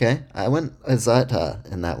was like, okay. I went Azaitar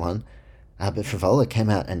in that one. But Frivola came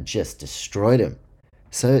out and just destroyed him.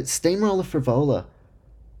 So, Steamroller Frivola,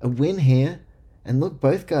 a win here. And look,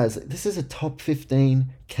 both guys, this is a top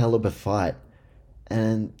 15 caliber fight.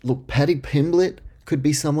 And look, Paddy Pimblett could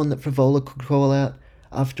be someone that Frivola could call out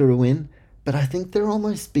after a win. But I think they're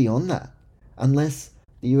almost beyond that. Unless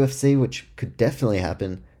the UFC, which could definitely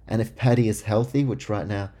happen, and if Paddy is healthy, which right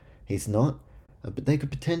now he's not, but they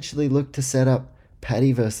could potentially look to set up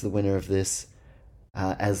Paddy versus the winner of this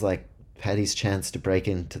as Paddy's chance to break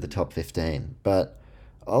into the top 15. But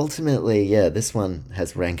ultimately, this one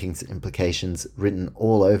has rankings implications written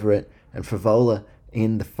all over it, and Frivola,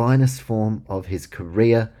 in the finest form of his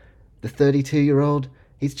career, the 32-year-old,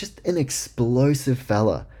 he's just an explosive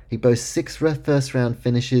fella. He boasts 6 first-round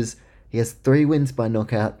finishes, he has 3 wins by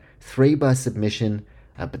knockout, 3 by submission,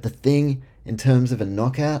 but the thing, in terms of a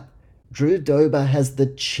knockout, Drew Dober has the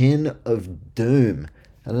chin of doom.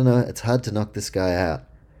 I don't know, it's hard to knock this guy out.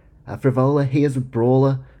 Frivola, he is a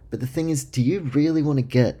brawler, but the thing is, do you really want to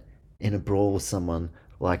get in a brawl with someone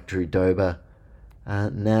like Drew Dober?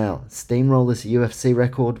 Now, Steamroller's UFC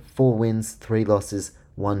record, 4 wins, 3 losses,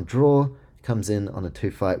 1 draw, comes in on a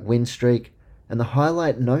 2-fight win streak. And the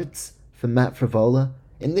highlight notes for Matt Frivola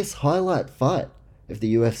in this highlight fight of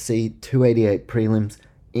the UFC 288 prelims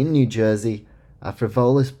in New Jersey,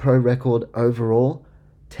 Frivola's pro record overall,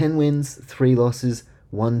 10 wins, 3 losses,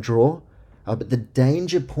 1 draw. But the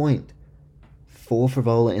danger point for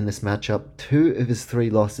Frivola in this matchup, 2 of his 3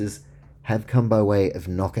 losses have come by way of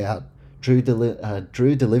knockout. Drew Dober,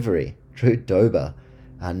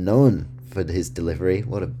 known for his delivery.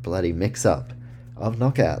 What a bloody mix-up of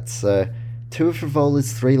knockouts. So 2 of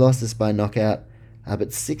Frivola's 3 losses by knockout,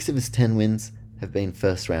 but 6 of his 10 wins have been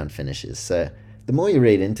first-round finishes. So the more you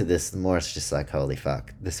read into this, the more it's just like, holy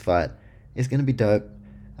fuck, this fight is going to be dope.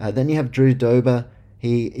 Then you have Drew Dober.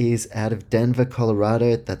 He is out of Denver,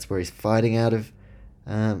 Colorado. That's where he's fighting out of.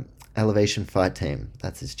 Elevation Fight Team.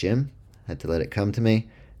 That's his gym. Had to let it come to me.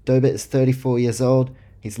 Dober is 34 years old.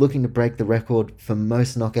 He's looking to break the record for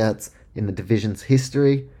most knockouts in the division's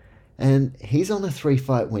history. And he's on a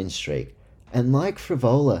 3-fight win streak. And like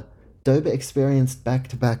Frivola, Dober experienced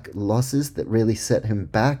back-to-back losses that really set him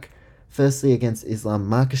back. Firstly against Islam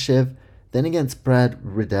Makhachev, then against Brad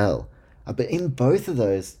Riddell. But in both of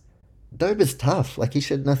those, Dober's tough. He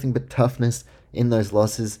showed nothing but toughness in those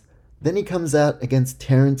losses. Then he comes out against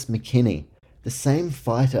Terence McKinney, the same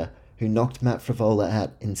fighter who knocked Matt Frivola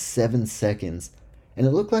out in 7 seconds. And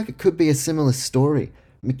it looked like it could be a similar story.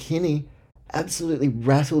 McKinney absolutely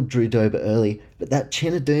rattled Drew Dober early, but that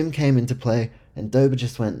chin of doom came into play, and Dober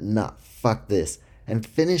just went, nah, fuck this. and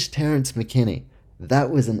finished Terrence McKinney.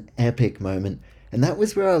 That was an epic moment, and that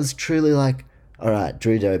was where I was truly like, alright,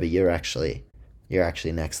 Drew Dober, you're actually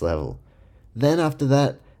next level. Then after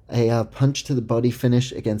that, a punch to the body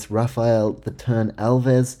finish against Rafael the Turn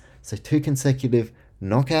Alves, so 2 consecutive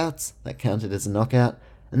knockouts, that counted as a knockout,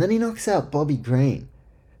 and then he knocks out Bobby Green,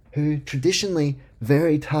 who traditionally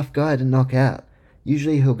very tough guy to knock out.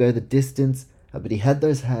 Usually he'll go the distance, but he had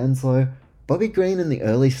those hands low. Bobby Green in the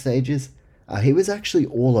early stages, he was actually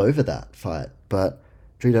all over that fight, but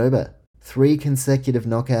Drew Dober, 3 consecutive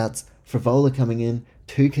knockouts, Frivola coming in,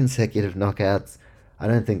 2 consecutive knockouts. I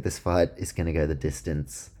don't think this fight is going to go the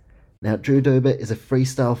distance. Now, Drew Dober is a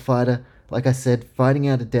freestyle fighter, like I said, fighting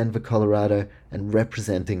out of Denver, Colorado, and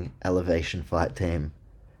representing Elevation Fight Team.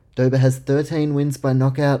 Dober has 13 wins by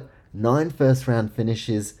knockout, 9 first-round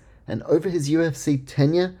finishes, and over his UFC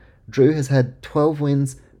tenure, Drew has had 12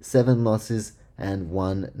 wins, 7 losses, and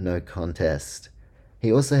 1 no contest.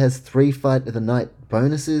 He also has 3 Fight of the Night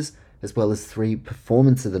bonuses, as well as 3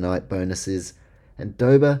 Performance of the Night bonuses, and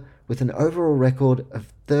Dober, with an overall record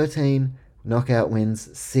of 13 knockout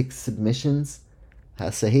wins, 6 submissions,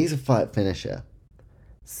 so he's a fight finisher.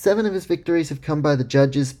 7 of his victories have come by the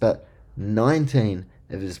judges, but 19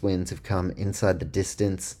 of his wins have come inside the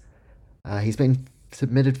distance. He's been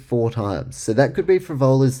submitted 4 times, so that could be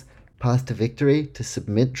Frivola's path to victory, to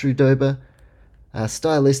submit Drew Dober.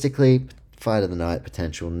 Stylistically, fight of the night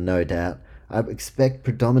potential, no doubt. I expect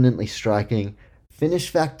predominantly striking. Finish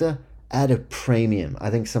factor, at a premium. I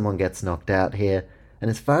think someone gets knocked out here. And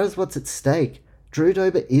as far as what's at stake, Drew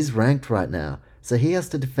Dober is ranked right now, so he has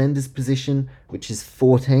to defend his position, which is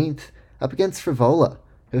 14th, up against Frivola,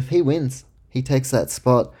 who if he wins, he takes that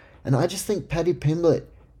spot. And I just think Paddy Pimblett,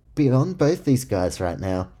 beyond both these guys right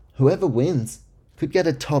now, whoever wins could get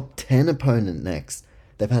a top 10 opponent next.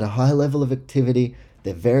 They've had a high level of activity,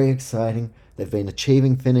 they're very exciting, they've been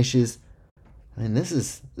achieving finishes. I mean, this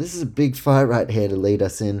is a big fight right here to lead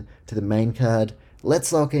us in to the main card.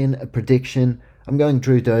 Let's lock in a prediction. I'm going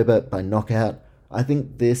Drew Dober by knockout. I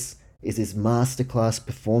think this is his masterclass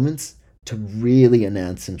performance to really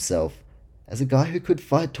announce himself as a guy who could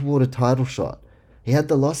fight toward a title shot. He had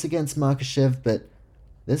the loss against Makhachev, but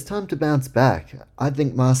there's time to bounce back. I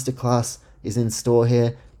think masterclass is in store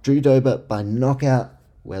here. Drew Dober by knockout.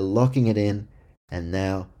 We're locking it in. And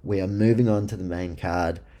now we are moving on to the main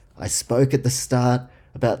card. I spoke at the start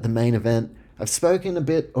about the main event. I've spoken a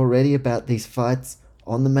bit already about these fights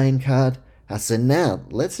on the main card. So now,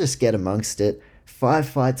 let's just get amongst it. 5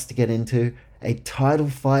 fights to get into. A title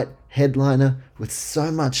fight headliner with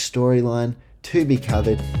so much storyline to be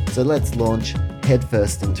covered. So let's launch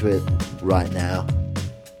headfirst into it right now.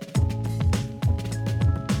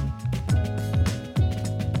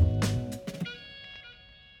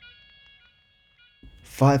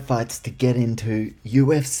 Five fights to get into.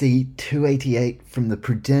 UFC 288 from the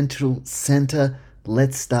Prudential Center.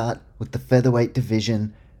 Let's start with the featherweight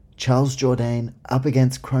division. Charles Jourdain up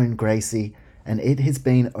against Kron Gracie, and it has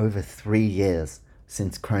been over 3 years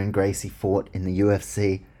since Kron Gracie fought in the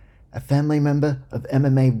UFC. A family member of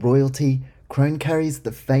MMA royalty, Kron carries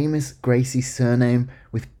the famous Gracie surname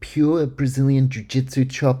with pure Brazilian Jiu-Jitsu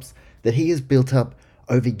chops that he has built up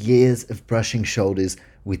over years of brushing shoulders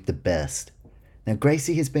with the best. Now,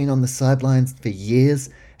 Gracie has been on the sidelines for years,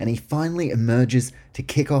 and he finally emerges to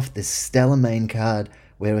kick off this stellar main card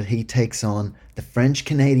where he takes on the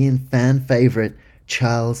French-Canadian fan favourite,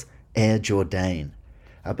 Charles Air Jourdain.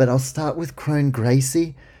 But I'll start with Kron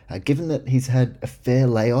Gracie. Given that he's had a fair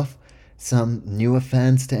layoff, some newer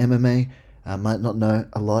fans to MMA might not know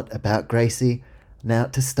a lot about Gracie. Now,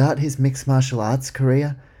 to start his mixed martial arts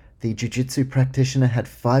career, the jiu-jitsu practitioner had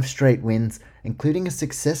 5 straight wins, including a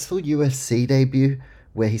successful UFC debut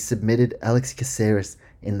where he submitted Alex Caceres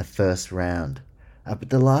in the first round.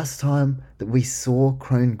 But the last time that we saw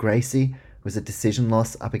Kron Gracie was a decision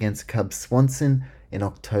loss up against Cub Swanson in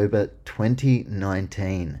October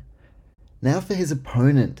 2019. Now for his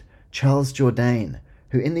opponent, Charles Jourdain,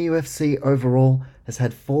 who in the UFC overall has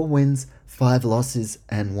had 4 wins, 5 losses,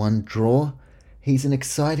 and 1 draw. He's an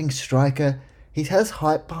exciting striker. He has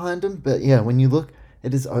hype behind him, but yeah, when you look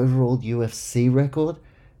at his overall UFC record,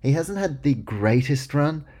 he hasn't had the greatest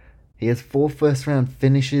run. He has 4 first-round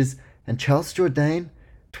finishes, and Charles Jourdain,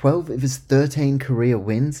 12 of his 13 career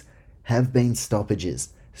wins have been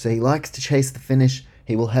stoppages. So he likes to chase the finish.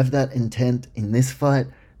 He will have that intent in this fight,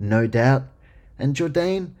 no doubt. And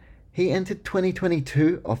Jourdain, he entered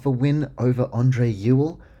 2022 off a win over Andre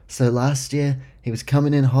Ewell. So last year, he was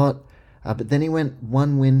coming in hot, but then he went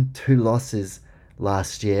 1 win, 2 losses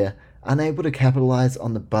last year, unable to capitalize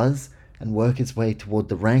on the buzz and work his way toward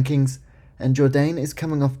the rankings. And Jourdain is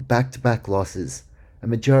coming off back-to-back losses. a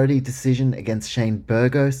majority decision against Shane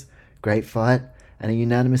Burgos, great fight, and a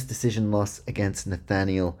unanimous decision loss against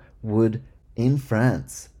Nathaniel Wood in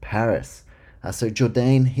France, Paris. So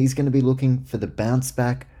Jourdain, he's going to be looking for the bounce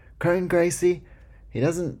back. Kron Gracie, he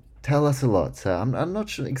doesn't tell us a lot, so I'm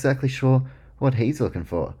not exactly sure what he's looking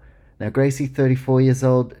for. Now, Gracie, 34 years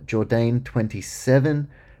old, Jourdain, 27.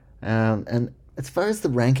 And as far as the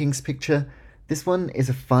rankings picture, this one is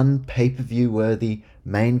a fun pay-per-view worthy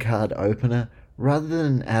main card opener rather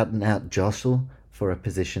than an out-and-out jostle for a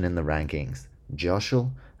position in the rankings.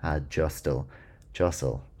 Jostle? Jostle.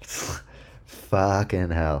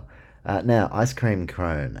 Fucking hell. Now, Ice Cream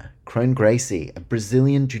Kron. Kron Gracie, a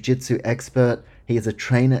Brazilian Jiu-Jitsu expert. He is a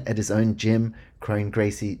trainer at his own gym, Kron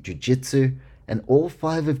Gracie Jiu-Jitsu, and all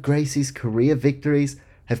 5 of Gracie's career victories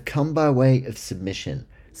have come by way of submission.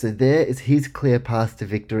 So there is his clear path to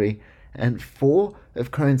victory, and 4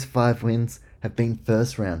 of Kron's 5 wins have been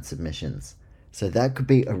first round submissions. So that could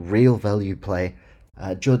be a real value play.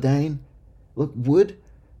 Jourdain, look,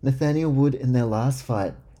 Nathaniel Wood in their last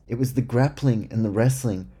fight, it was the grappling and the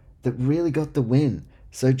wrestling that really got the win.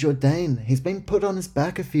 So Jourdain, he's been put on his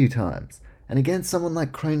back a few times. And against someone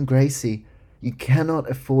like Kron Gracie, you cannot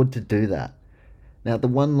afford to do that. Now, the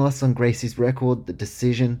one loss on Gracie's record, the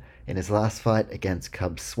decision in his last fight against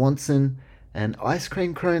Cub Swanson, and Ice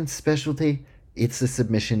Cream Kron's specialty, it's a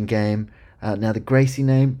submission game. Now, the Gracie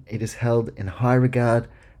name, it is held in high regard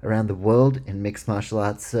around the world in mixed martial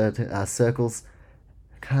arts circles.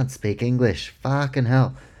 I can't speak English, fucking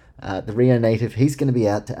hell. The Rio native, he's going to be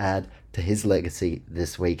out to add to his legacy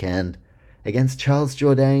this weekend. Against Charles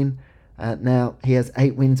Jourdain, now he has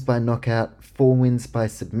 8 wins by knockout, 4 wins by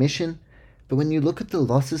submission. But when you look at the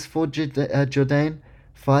losses for Jourdain,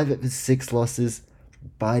 5 of his 6 losses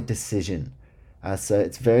by decision. So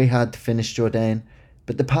it's very hard to finish Jourdain.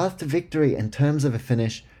 But the path to victory in terms of a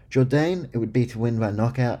finish, Jourdain, it would be to win by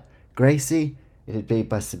knockout. Gracie, it would be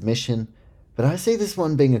by submission. But I see this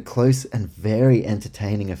one being a close and very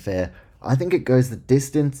entertaining affair. I think it goes the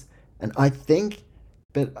distance, and I think,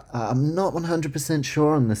 but I'm not 100%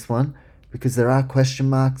 sure on this one, because there are question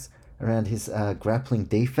marks around his grappling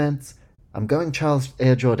defense. I'm going Charles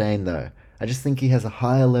Air Jourdain though. I just think he has a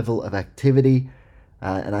higher level of activity,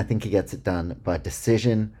 and I think he gets it done by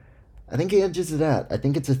decision. I think he edges it out. I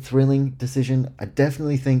think it's a thrilling decision. I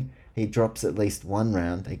definitely think he drops at least 1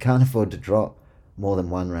 round. He can't afford to drop more than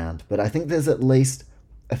 1 round, but I think there's at least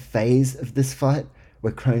a phase of this fight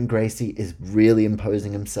where Kron Gracie is really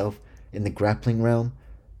imposing himself in the grappling realm,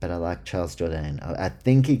 but I like Charles Jourdain. I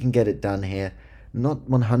think he can get it done here. Not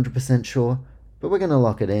 100% sure, but we're going to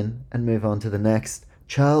lock it in and move on to the next.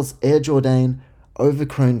 Charles Air Jourdain over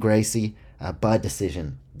Kron Gracie by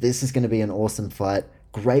decision. This is going to be an awesome fight.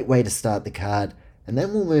 Great way to start the card. And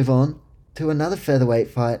then we'll move on to another featherweight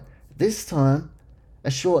fight. This time,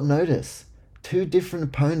 a short notice. 2 different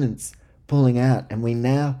opponents pulling out, and we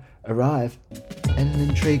now arrive at an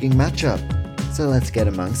intriguing matchup. So let's get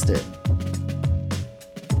amongst it.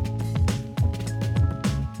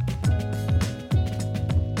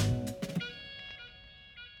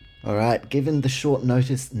 Alright, given the short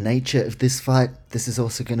notice nature of this fight, this is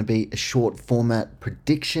also going to be a short format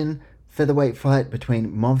prediction featherweight fight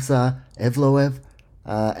between Movsar Evloev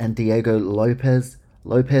and Diego Lopez.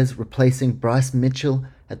 Lopez replacing Bryce Mitchell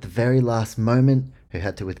at the very last moment, who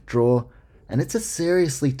had to withdraw. And it's a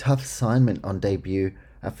seriously tough assignment on debut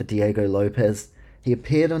for Diego Lopez. He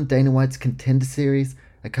appeared on Dana White's Contender Series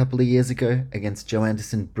a couple of years ago against Joe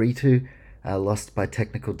Anderson Brito, lost by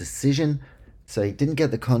technical decision. So he didn't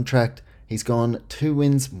get the contract. He's gone 2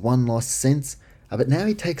 wins, 1 loss since. But now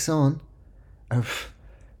he takes on a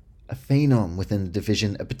phenom within the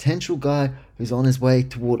division, a potential guy who's on his way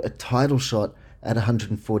toward a title shot at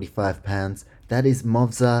 145 pounds. That is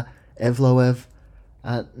Movsar Evloev.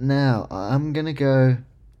 Now, I'm gonna go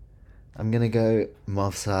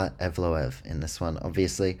Movsar Evloev in this one,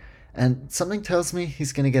 obviously. And something tells me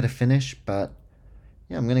he's gonna get a finish, but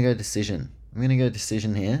yeah, I'm gonna go decision. I'm gonna go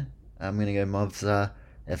decision here. I'm gonna go Movsar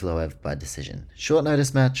Evloev by decision. Short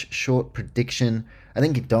notice match, short prediction. I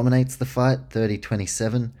think he dominates the fight,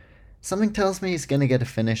 30-27. Something tells me he's gonna get a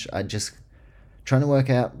finish. I just trying to work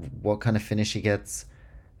out what kind of finish he gets.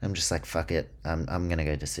 I'm just like, fuck it. I'm gonna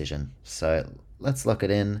go decision. So let's lock it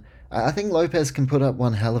in. I think Lopez can put up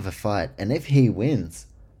one hell of a fight, and if he wins,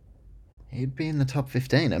 he'd be in the top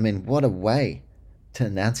 15. I mean, what a way to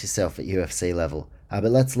announce yourself at UFC level. But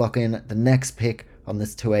let's lock in the next pick on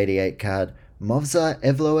this 288 card. Movsar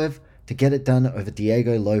Evloev to get it done over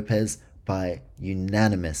Diego Lopez by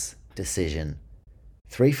unanimous decision.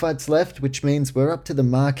 3 fights left, which means we're up to the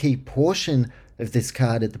marquee portion of this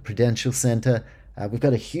card at the Prudential Center. We've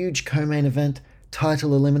got a huge co-main event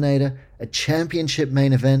title eliminator, a championship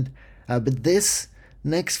main event. But this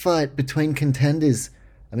next fight between contenders,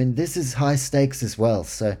 this is high stakes as well.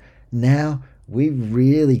 So now we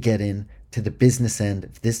really get into the business end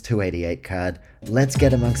of this 288 card. Let's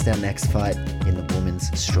get amongst our next fight in the women's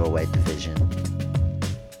strawweight division.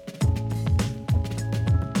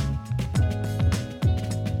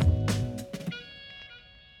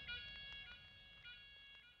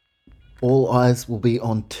 All eyes will be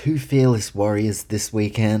on two fearless warriors this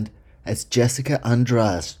weekend as Jessica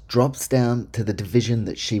Andrade drops down to the division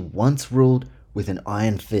that she once ruled with an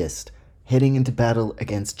iron fist, heading into battle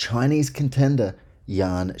against Chinese contender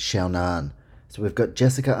Yan Xiaonan. So we've got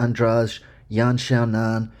Jessica Andrade, Yan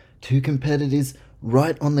Xiaonan, two competitors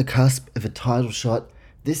right on the cusp of a title shot.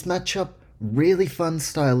 This matchup really fun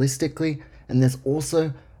stylistically, and there's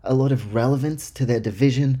also a lot of relevance to their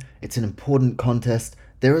division. It's an important contest.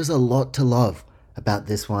 There is a lot to love about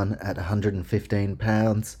this one at 115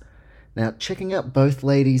 pounds. Now, checking out both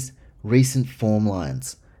ladies' recent form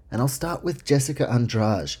lines. And I'll start with Jessica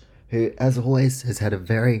Andrade, who, as always, has had a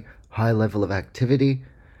very high level of activity.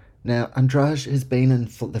 Now, Andrade has been in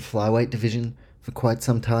the flyweight division for quite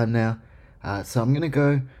some time now. So I'm going to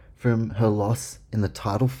go from her loss in the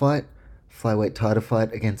title fight, flyweight title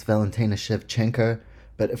fight against Valentina Shevchenko.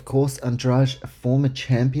 But of course, Andrade, a former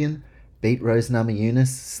champion, beat Rose Namajunas,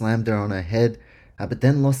 slammed her on her head, but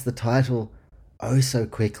then lost the title oh so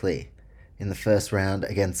quickly in the first round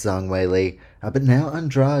against Zhang Weili. But now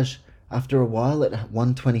Andrade, after a while at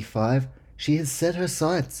 125, she has set her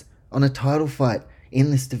sights on a title fight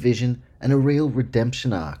in this division and a real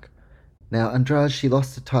redemption arc. Now Andrade, she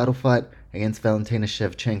lost the title fight against Valentina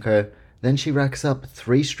Shevchenko, then she racks up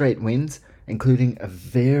 3 straight wins, including a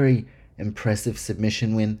very impressive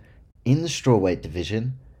submission win in the strawweight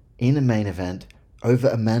division, in a main event over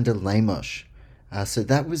Amanda Lemos. So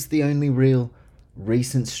that was the only real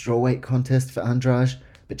recent strawweight contest for Andrade,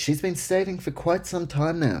 but she's been stating for quite some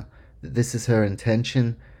time now that this is her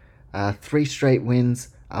intention. 3 straight wins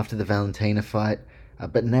after the Valentina fight,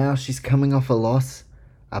 but now she's coming off a loss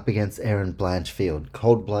up against Erin Blanchfield.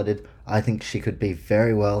 Cold-blooded, I think she could be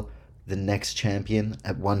very well the next champion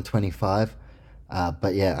at 125.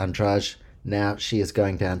 But yeah, Andrade, now she is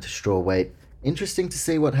going down to strawweight. Interesting to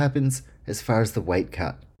see what happens as far as the weight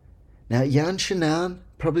cut. Now, Yan Xiaonan,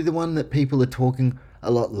 probably the one that people are talking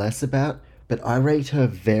a lot less about, but I rate her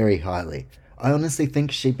very highly. I honestly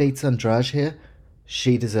think she beats Andrade here,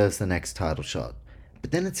 she deserves the next title shot.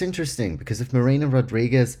 But then it's interesting, because if Marina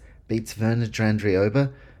Rodriguez beats Verna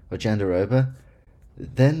Jandiroba,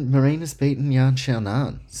 then Marina's beaten Yan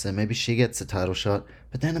Xiaonan, so maybe she gets a title shot.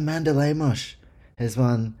 But then Amanda Lemos has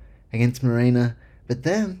won against Marina, but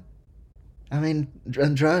then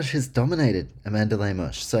Andrade has dominated Amanda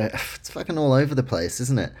Lemos, so it's fucking all over the place,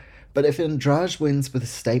 isn't it? But if Andrade wins with a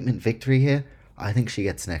statement victory here, I think she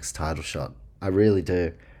gets next title shot. I really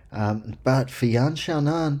do. But for Yan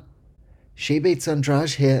Xiaonan, she beats Andrade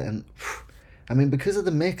here, and because of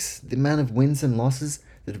the mix, the amount of wins and losses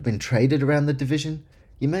that have been traded around the division,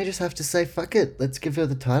 you may just have to say, fuck it, let's give her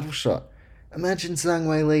the title shot. Imagine Zhang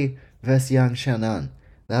Weili versus Yan Xiaonan.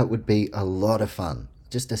 That would be a lot of fun.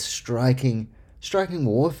 Just a striking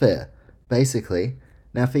warfare, basically.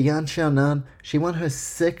 Now for Yan Xiaonan, she won her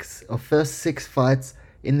first 6 fights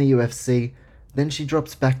in the UFC. Then she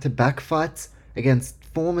drops back-to-back fights against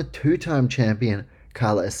former 2-time champion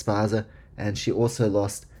Carla Esparza, and she also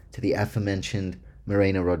lost to the aforementioned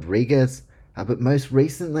Marina Rodriguez. But most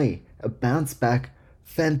recently, a bounce-back,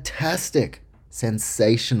 fantastic,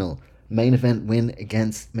 sensational main event win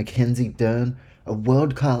against Mackenzie Dern, a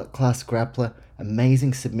world-class grappler,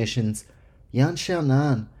 amazing submissions. Yan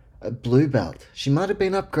Xiaonan, a blue belt. She might have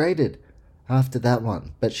been upgraded after that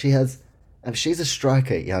one, but she's a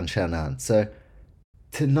striker, Yan Xiaonan. So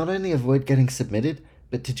to not only avoid getting submitted,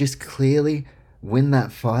 but to just clearly win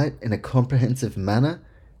that fight in a comprehensive manner,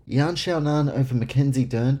 Yan Xiaonan over Mackenzie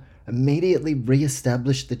Dern immediately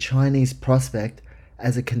re-established the Chinese prospect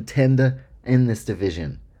as a contender in this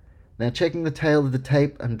division. Now checking the tail of the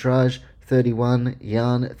tape, Andrade 31,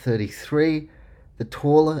 Yan 33. The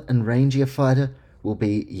taller and rangier fighter will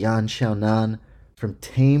be Yan Xiaonan from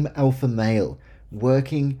Team Alpha Male,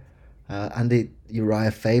 working under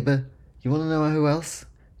Uriah Faber. You want to know who else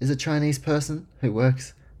is a Chinese person who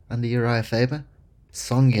works under Uriah Faber?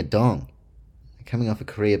 Song Yadong, coming off a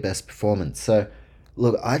career best performance. So,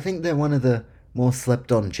 look, I think they're one of the more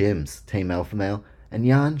slept-on gyms, Team Alpha Male, and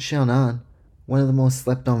Yan Xiaonan, one of the more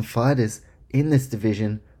slept-on fighters in this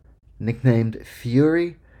division, nicknamed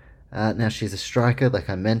Fury. Now she's a striker, like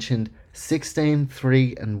I mentioned. 16,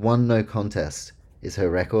 3, and 1 no contest is her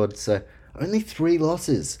record. So only 3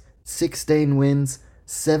 losses 16 wins.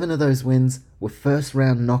 7 of those wins were first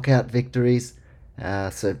round knockout victories.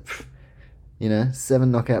 7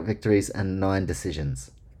 knockout victories and 9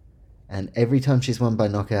 decisions. And every time she's won by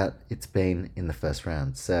knockout, it's been in the first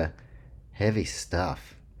round. So, heavy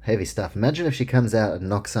stuff. Heavy stuff. Imagine if she comes out and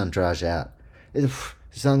knocks Andrade out.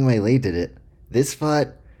 Zhang Weili did it. This fight,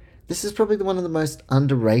 this is probably one of the most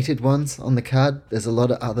underrated ones on the card. There's a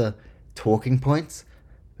lot of other talking points.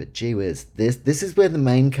 But gee whiz, this is where the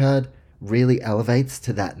main card really elevates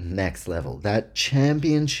to that next level. That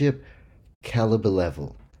championship caliber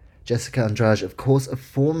level. Jessica Andrade, of course, a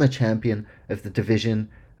former champion of the division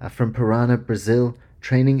from Piranha, Brazil,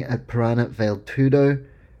 training at Piranha Tudo.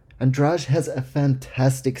 Andrade has a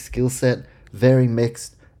fantastic skill set, very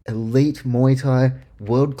mixed, elite Muay Thai,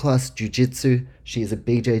 world-class Jiu-Jitsu. She is a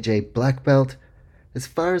BJJ black belt. As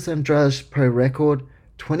far as Andrade's pro record,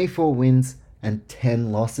 24 wins and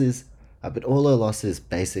 10 losses, but all her losses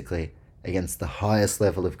basically against the highest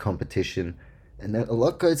level of competition, and a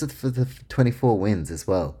lot goes for the 24 wins as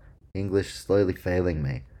well. English slowly failing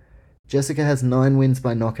me. Jessica has 9 wins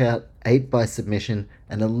by knockout, 8 by submission,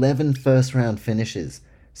 and 11 first-round finishes.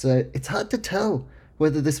 So it's hard to tell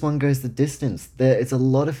whether this one goes the distance. There is a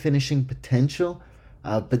lot of finishing potential,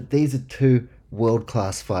 but these are 2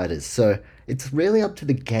 world-class fighters. So it's really up to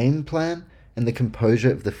the game plan and the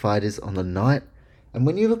composure of the fighters on the night. And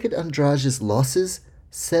when you look at Andrade's losses,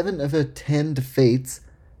 7 of her 10 defeats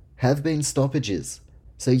have been stoppages.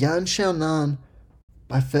 So Yan Xiaonan,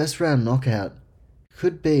 by first-round knockout,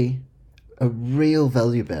 could be a real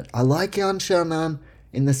value bet. I like Yan Xiaonan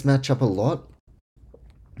in this matchup a lot.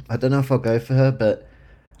 I don't know if I'll go for her, but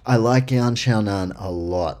I like Yan Xiaonan a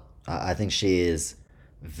lot. I think she is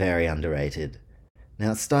very underrated.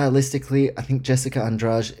 Now, stylistically, I think Jessica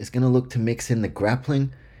Andrade is going to look to mix in the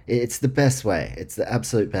grappling. It's the best way. It's the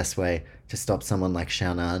absolute best way to stop someone like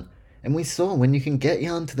Xiaonan. And we saw when you can get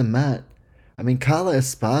Yan to the mat. I mean, Carla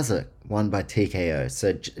Esparza won by TKO. So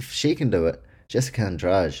if she can do it, Jessica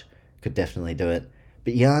Andrade could definitely do it.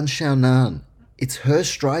 But Yan Xiaonan, it's her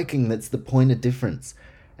striking that's the point of difference.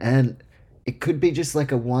 And it could be just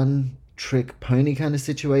like a one-trick pony kind of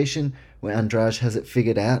situation where Andrade has it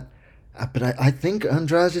figured out. But I think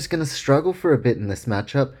Andrade is going to struggle for a bit in this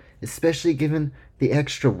matchup, especially given the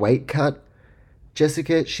extra weight cut.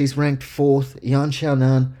 Jessica, she's ranked 4th. Yan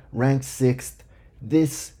Xiaonan, ranked 6th.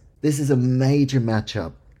 This is a major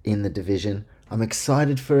matchup in the division. I'm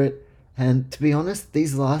excited for it. And to be honest,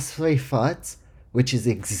 these last 3 fights, which is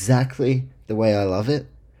exactly the way I love it,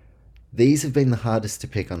 these have been the hardest to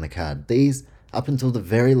pick on the card. These, up until the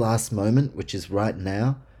very last moment, which is right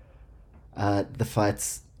now, the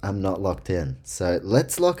fights I'm not locked in. So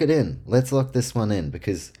let's lock it in. Let's lock this one in,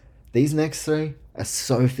 because these next 3 are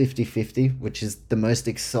so 50-50, which is the most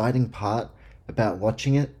exciting part about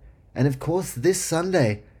watching it. And of course, this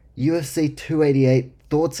Sunday, UFC 288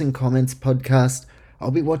 Thoughts and Comments podcast.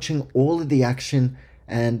 I'll be watching all of the action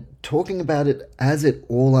and talking about it as it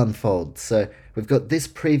all unfolds. So we've got this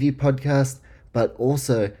preview podcast, but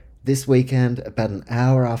also this weekend, about an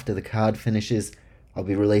hour after the card finishes, I'll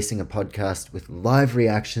be releasing a podcast with live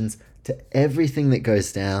reactions to everything that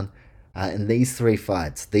goes down in these 3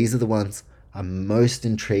 fights. These are the ones I'm most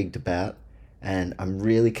intrigued about, and I'm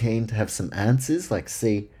really keen to have some answers, like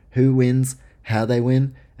see who wins, how they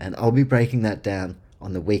win, and I'll be breaking that down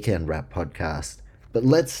on the Weekend Wrap podcast. But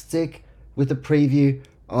let's stick with the preview.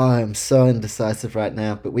 Oh, I'm so indecisive right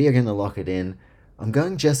now, but we are going to lock it in. I'm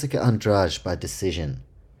going Jessica Andrade by decision.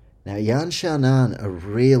 Now, Yan Xiaonan, a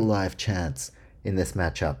real life chance in this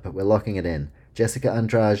matchup, but we're locking it in. Jessica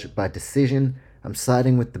Andrade by decision. I'm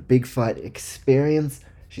siding with the big fight experience.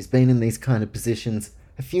 She's been in these kind of positions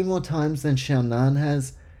a few more times than Xiaonan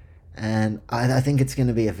has, and I think it's going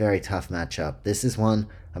to be a very tough matchup. This is one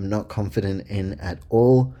I'm not confident in at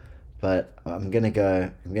all, but I'm gonna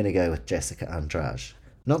go with Jessica Andrade.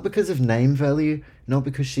 Not because of name value, not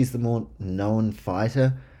because she's the more known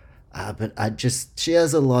fighter, but she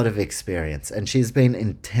has a lot of experience, and she's been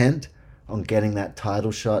intent on getting that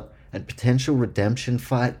title shot and potential redemption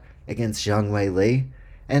fight against Zhang Weili.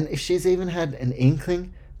 And if she's even had an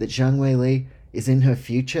inkling that Zhang Weili is in her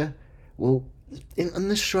future, well, in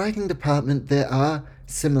the striking department, there are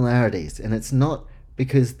similarities, and it's not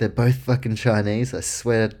because they're both fucking Chinese, I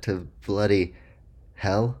swear to bloody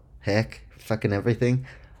hell, heck, fucking everything.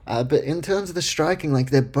 But in terms of the striking, like,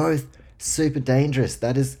 they're both super dangerous.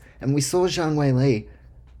 That is, and we saw Zhang Weili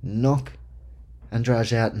knock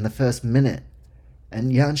Andrade out in the first minute.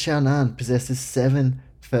 And Yan Xiaonan possesses 7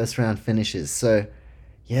 first-round finishes. So,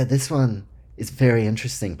 yeah, this one is very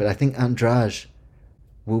interesting. But I think Andrade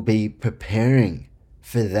will be preparing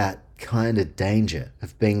for that kind of danger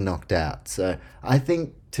of being knocked out. So I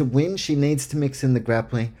think to win, she needs to mix in the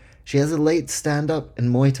grappling. She has elite stand-up,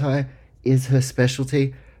 and Muay Thai is her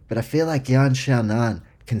specialty, but I feel like Yan Xiaonan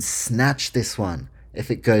can snatch this one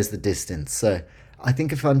if it goes the distance. So I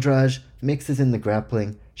think if Andrade mixes in the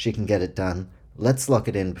grappling, she can get it done. Let's lock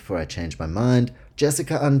it in before I change my mind.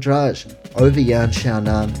 Jessica Andrade over Yan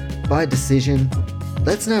Xiaonan by decision.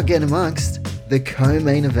 Let's now get amongst the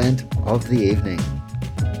co-main event of the evening.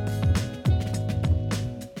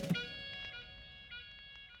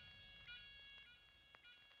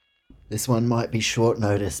 This one might be short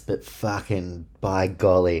notice, but fucking by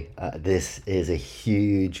golly, this is a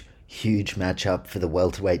huge matchup for the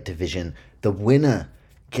welterweight division. The winner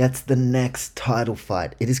gets the next title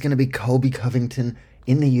fight. It is going to be Colby Covington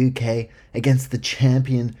in the UK against the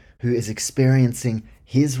champion who is experiencing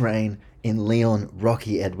his reign in Leon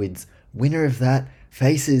Rocky Edwards. Winner of that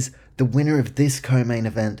faces the winner of this co-main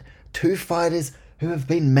event. Two fighters who have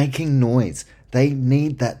been making noise. They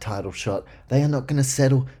need that title shot. They are not going to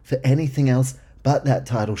settle for anything else but that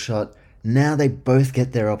title shot. Now they both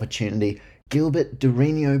get their opportunity. Gilbert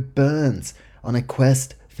Durinho Burns on a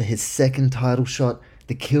quest for his second title shot.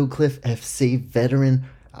 The Killcliff FC veteran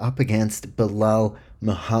up against Bilal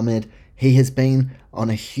Muhammad. He has been on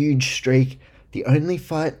a huge streak. The only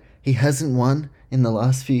fight he hasn't won in the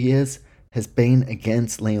last few years has been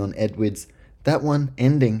against Leon Edwards. That one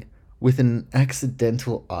ending with an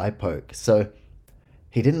accidental eye poke. So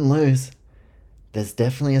he didn't lose. There's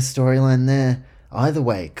definitely a storyline there. Either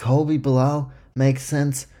way, Colby Bilal makes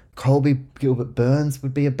sense. Colby Gilbert Burns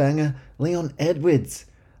would be a banger. Leon Edwards,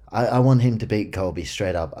 I want him to beat Colby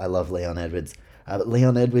straight up. I love Leon Edwards. But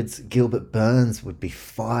Leon Edwards, Gilbert Burns would be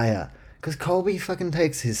fire. Because Colby fucking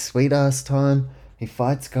takes his sweet ass time. He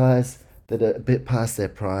fights guys that are a bit past their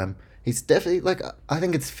prime. He's definitely, like, I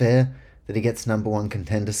think it's fair that he gets number one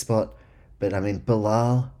contender spot. But I mean,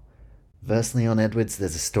 Bilal versus Leon Edwards,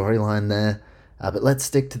 there's a storyline there. But let's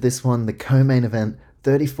stick to this one. The co-main event,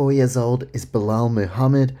 34 years old, is Bilal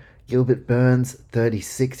Muhammad. Gilbert Burns,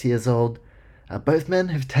 36 years old. Both men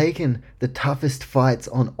have taken the toughest fights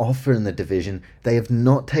on offer in the division. They have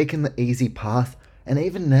not taken the easy path. And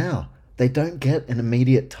even now, they don't get an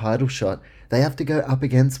immediate title shot. They have to go up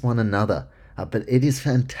against one another. But it is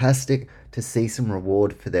fantastic to see some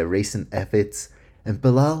reward for their recent efforts. And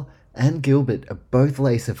Bilal and Gilbert are both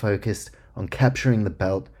laser focused on capturing the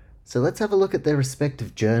belt. So let's have a look at their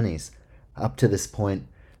respective journeys up to this point,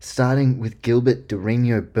 starting with Gilbert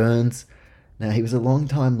Durinho Burns. Now, he was a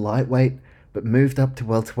long-time lightweight, but moved up to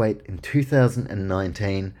welterweight in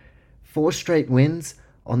 2019. 4 straight wins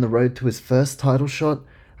on the road to his first title shot.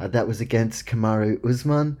 That was against Kamaru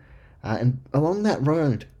Usman. And along that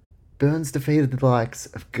road, Burns defeated the likes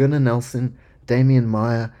of Gunnar Nelson, Damian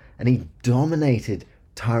Maia, and he dominated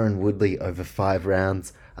Tyron Woodley over 5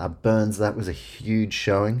 rounds. Burns, that was a huge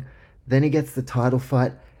showing. Then he gets the title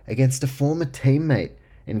fight against a former teammate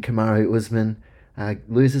in Kamaru Usman.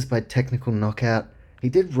 Loses by technical knockout. He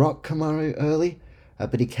did rock Kamaru early,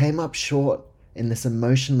 but he came up short in this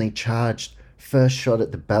emotionally charged first shot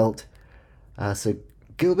at the belt. So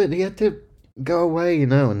Gilbert, he had to go away,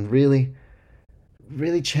 and really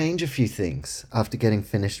change a few things after getting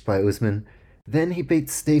finished by Usman. Then he beat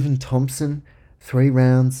Stephen Thompson, 3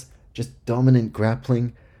 rounds, just dominant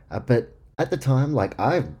grappling. But at the time,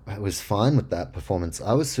 I was fine with that performance.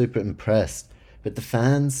 I was super impressed. But the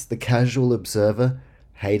fans, the casual observer,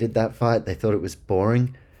 hated that fight. They thought it was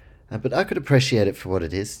boring. But I could appreciate it for what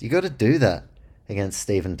it is. You got to do that against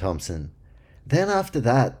Stephen Thompson. Then after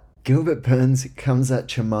that, Gilbert Burns, Khamzat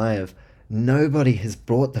Chimaev. Nobody has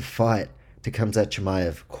brought the fight to Khamzat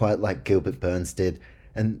Chimaev quite like Gilbert Burns did.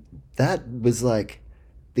 And that was like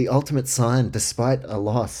the ultimate sign, despite a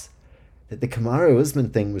loss, that the Kamaru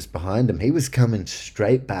Usman thing was behind him. He was coming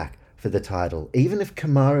straight back for the title. Even if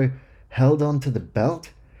Kamaru held on to the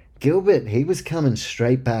belt, Gilbert, he was coming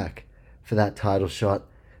straight back for that title shot.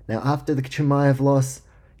 Now, after the Chimaev loss,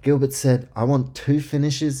 Gilbert said, I want 2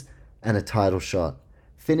 finishes and a title shot.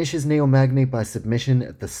 Finishes Neil Magny by submission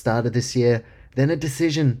at the start of this year, then a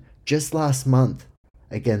decision just last month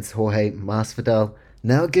against Jorge Masvidal.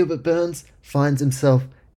 Now Gilbert Burns finds himself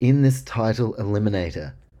in this title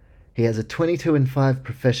eliminator. He has a 22-5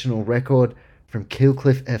 professional record from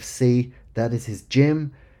Killcliff FC. That is his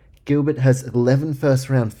gym. Gilbert has 11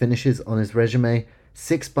 first-round finishes on his resume,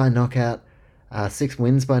 6 by knockout, 6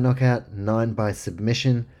 wins by knockout, 9 by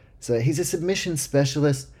submission. So he's a submission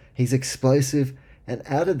specialist. He's explosive. And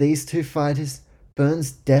out of these 2 fighters,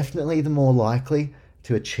 Burns definitely the more likely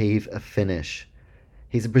to achieve a finish.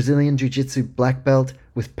 He's a Brazilian Jiu-Jitsu black belt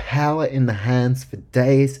with power in the hands for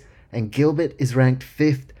days, and Gilbert is ranked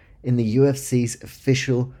 5th in the UFC's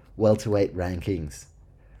official welterweight rankings.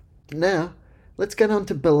 Now, let's get on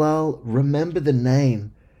to Belal, remember the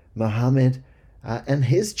name, Muhammad, and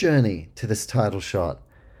his journey to this title shot.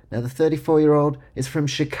 Now, the 34-year-old is from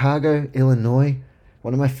Chicago, Illinois.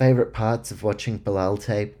 One of my favorite parts of watching Belal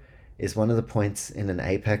tape is one of the points in an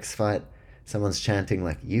Apex fight. Someone's chanting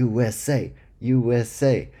like, USA,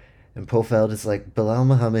 USA. And Paul Feld is like, Belal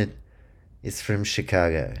Muhammad is from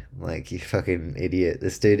Chicago. Like, you fucking idiot.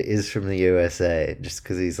 This dude is from the USA just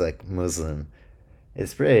because he's like Muslim.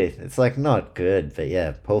 It's like not good, but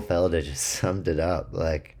yeah, Paul Felder just summed it up.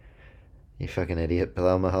 Like, you fucking idiot.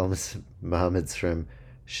 Belal Muhammad's from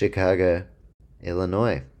Chicago,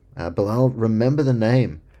 Illinois. Belal, remember the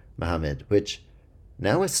name, Muhammad, which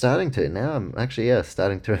now we're starting to. Now I'm actually,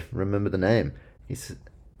 starting to remember the name. He's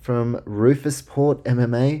from Rufus Port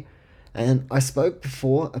MMA, and I spoke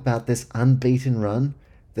before about this unbeaten run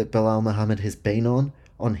that Belal Muhammad has been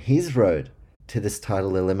on his road to this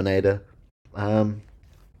title eliminator. Now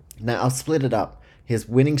I'll split it up. His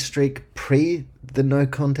winning streak pre the no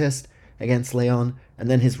contest against Leon, and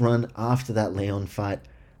then his run after that Leon fight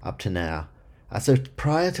up to now. So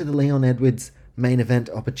prior to the Leon Edwards main event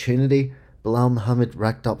opportunity, Belal Muhammad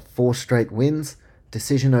racked up 4 straight wins,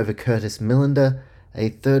 decision over Curtis Millender, a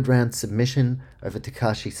 3rd round submission over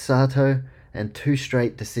Takashi Sato, and 2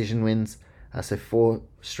 straight decision wins, so 4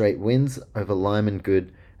 straight wins over Lyman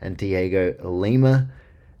Good and Diego Lima.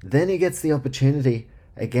 Then he gets the opportunity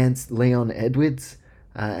against Leon Edwards,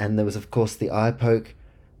 and there was of course the eye poke.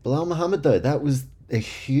 Belal Muhammad though, that was a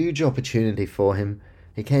huge opportunity for him.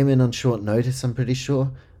 He came in on short notice, I'm pretty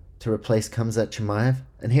sure, to replace Khamzat Chimaev,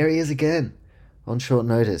 and here he is again, on short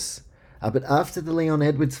notice. But after the Leon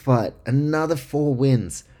Edwards fight, another 4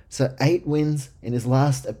 wins, so 8 wins in his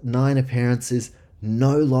last 9 appearances,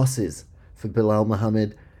 no losses for Belal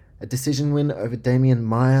Muhammad. A decision win over Damian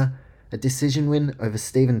Maia, a decision win over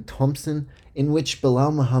Stephen Thompson, in which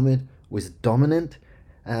Belal Muhammad was dominant.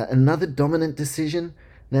 Another dominant decision.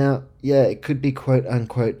 Now, yeah, it could be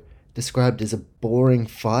quote-unquote described as a boring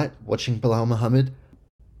fight, watching Belal Muhammad,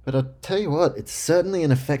 but I'll tell you what, it's certainly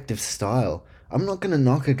an effective style. I'm not going to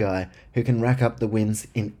knock a guy who can rack up the wins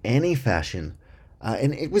in any fashion.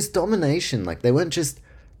 And it was domination, like they weren't just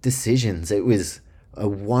decisions, it was a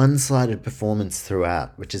one-sided performance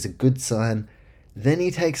throughout, which is a good sign. Then he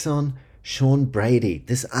takes on Sean Brady,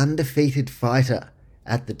 this undefeated fighter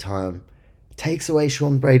at the time. Takes away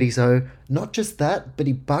Sean Brady's O. Not just that, but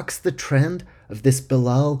he bucks the trend of this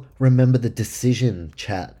Belal remember the decision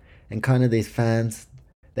chat. And kind of these fans,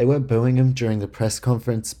 they were booing him during the press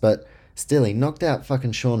conference, but still, he knocked out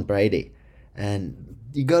fucking Sean Brady. And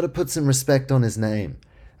you gotta put some respect on his name.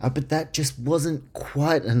 But that just wasn't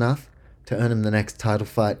quite enough to earn him the next title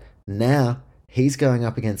fight. Now, he's going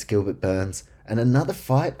up against Gilbert Burns. And another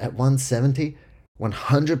fight at 170,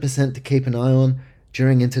 100% to keep an eye on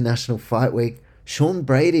during International Fight Week. Sean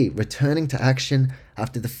Brady returning to action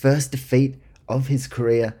after the first defeat of his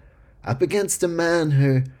career, up against a man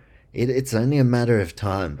who, it's only a matter of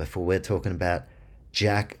time before we're talking about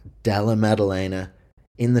Jack Della Maddalena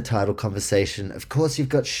in the title conversation. Of course, you've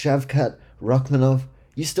got Shavkat Rakhmonov.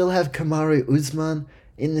 You still have Kamaru Usman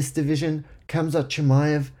in this division. Khamzat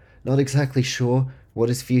Chimaev, not exactly sure what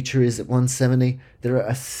his future is at 170. There are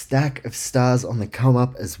a stack of stars on the come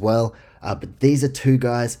up as well, but these are 2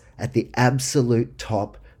 guys at the absolute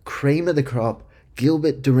top, cream of the crop.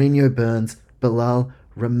 Gilbert Durinho Burns, Belal,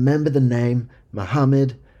 remember the name,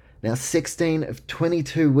 Muhammad. Now 16 of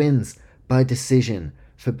 22 wins by decision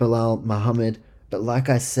for Belal Muhammad, but like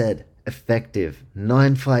I said, effective,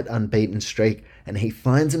 9-fight unbeaten streak, and he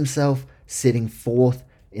finds himself sitting 4th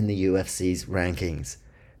in the UFC's rankings.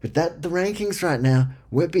 But the rankings right now,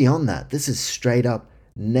 we're beyond that. This is straight up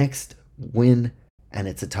next win, and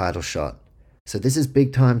it's a title shot. So this is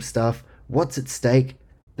big time stuff. What's at stake?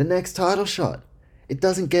 The next title shot. It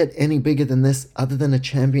doesn't get any bigger than this other than a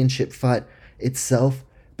championship fight itself.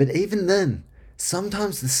 But even then,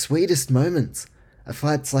 sometimes the sweetest moments are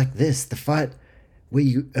fights like this. The fight where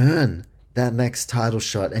you earn that next title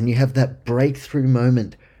shot and you have that breakthrough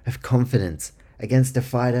moment of confidence against a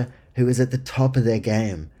fighter who is at the top of their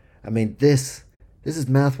game. I mean, this is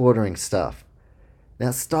mouth-watering stuff. Now,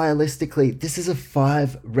 stylistically, this is a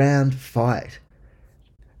 5-round fight.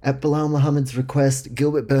 At Belal Muhammad's request,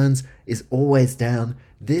 Gilbert Burns is always down.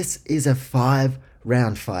 This is a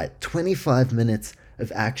 5-round fight, 25 minutes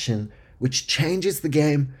of action, which changes the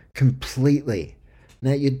game completely.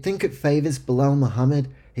 Now, you'd think it favors Belal Muhammad.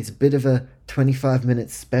 He's a bit of a 25-minute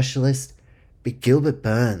specialist. But Gilbert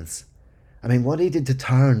Burns, I mean, what he did to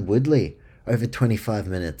Tyron Woodley over 25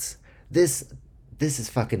 minutes. This is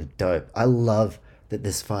fucking dope. I love that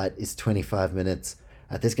this fight is 25 minutes.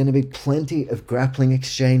 There's going to be plenty of grappling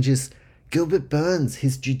exchanges. Gilbert Burns,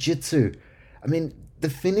 his jiu-jitsu. I mean, the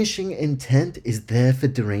finishing intent is there for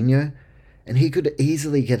Durinho, and he could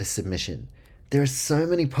easily get a submission. There are so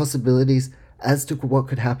many possibilities as to what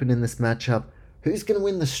could happen in this matchup. Who's going to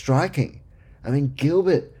win the striking? I mean,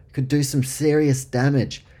 Gilbert could do some serious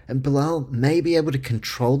damage, and Bilal may be able to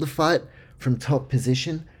control the fight from top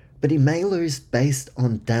position, but he may lose based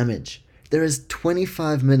on damage. There is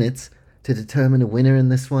 25 minutes to determine a winner in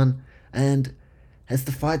this one, and as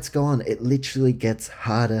the fights go on, it literally gets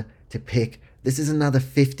harder to pick. This is another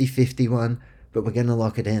 50-50 one, but we're going to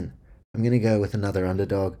lock it in. I'm going to go with another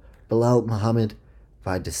underdog, Bilal Muhammad,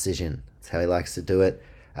 by decision. That's how he likes to do it.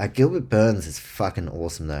 Gilbert Burns is fucking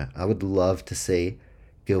awesome, though. I would love to see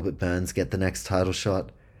Gilbert Burns get the next title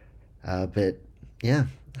shot. But, yeah,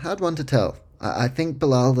 hard one to tell. I think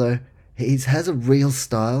Bilal, though, he has a real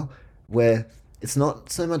style where it's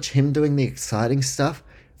not so much him doing the exciting stuff,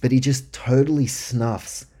 but he just totally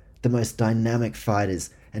snuffs the most dynamic fighters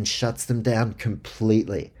and shuts them down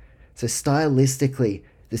completely. So stylistically,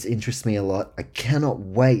 this interests me a lot. I cannot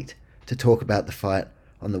wait to talk about the fight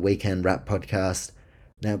on the Weekend Wrap podcast.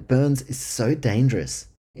 Now, Burns is so dangerous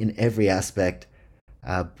in every aspect,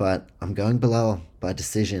 but I'm going Bilal by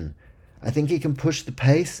decision. I think he can push the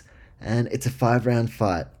pace, and it's a 5-round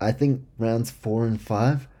fight. I think rounds 4 and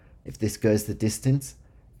 5, if this goes the distance,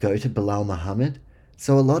 go to Bilal Muhammad.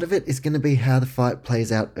 So a lot of it is going to be how the fight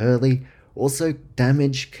plays out early, also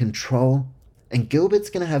damage, control, and Gilbert's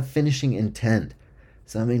going to have finishing intent.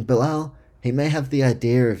 So, I mean, Bilal, he may have the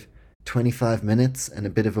idea of 25 minutes and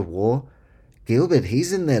a bit of a war. Gilbert,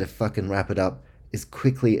 he's in there to fucking wrap it up as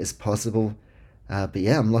quickly as possible. But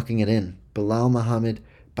yeah, I'm locking it in. Bilal Muhammad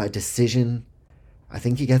by decision. I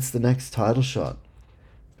think he gets the next title shot.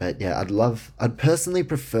 But yeah, I'd personally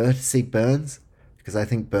prefer to see Burns, because I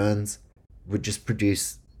think Burns would just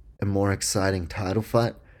produce a more exciting title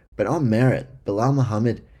fight. But on merit, Bilal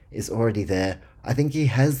Muhammad is already there. I think he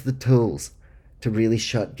has the tools to really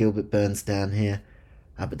shut Gilbert Burns down here.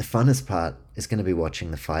 But the funnest part is going to be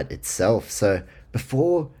watching the fight itself. So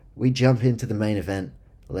before we jump into the main event,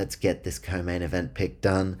 let's get this co-main event pick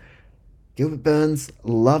done. Gilbert Burns,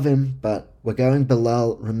 love him, but we're going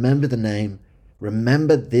Bilal. Remember the name.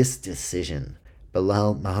 Remember this decision.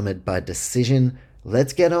 Bilal Muhammad by decision.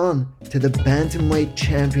 Let's get on to the Bantamweight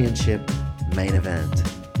Championship main event.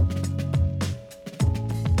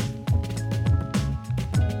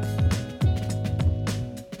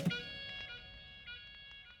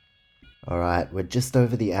 Alright, we're just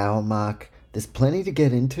over the hour mark. There's plenty to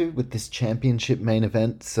get into with this championship main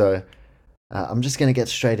event, so I'm just going to get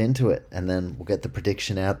straight into it, and then we'll get the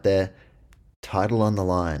prediction out there. Title on the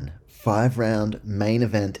line. 5-round main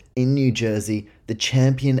event in New Jersey. The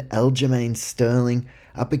champion Aljamain Sterling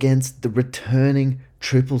up against the returning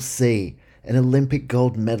Triple C, an Olympic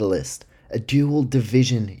gold medalist, a dual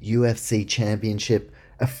division UFC championship,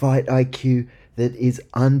 a fight IQ that is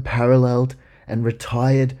unparalleled and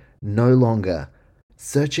retired no longer.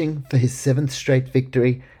 Searching for his 7th straight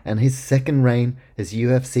victory and his 2nd reign as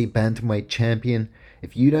UFC Bantamweight champion.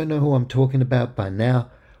 If you don't know who I'm talking about by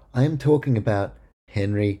now, I am talking about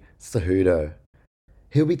Henry Cejudo.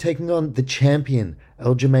 He'll be taking on the champion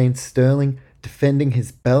Aljamain Sterling, defending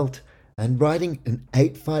his belt and riding an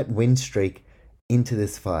 8-fight win streak into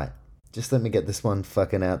this fight. Just let me get this one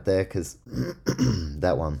fucking out there, because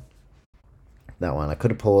that one. I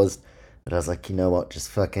could have paused, but I was like, you know what, just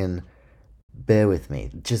fucking bear with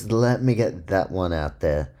me. Just let me get that one out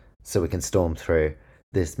there so we can storm through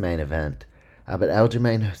this main event. But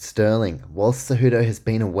Aljamain Sterling, whilst Cejudo has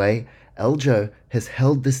been away, Aljo has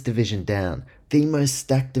held this division down. The most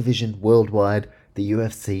stacked division worldwide, the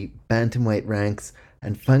UFC Bantamweight ranks,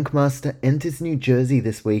 and Funkmaster enters New Jersey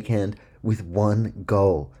this weekend with one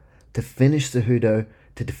goal: to finish Cejudo,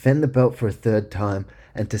 to defend the belt for a 3rd time,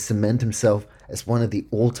 and to cement himself as one of the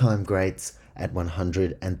all-time greats at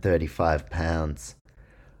 135 pounds.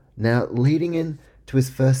 Now, leading in to his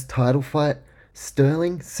first title fight,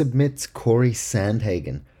 Sterling submits Corey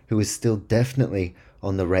Sandhagen, who is still definitely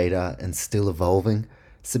on the radar and still evolving.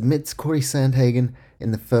 Submits Corey Sandhagen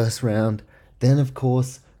in the first round. Then, of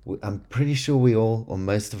course, I'm pretty sure we all, or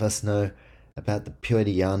most of us, know about the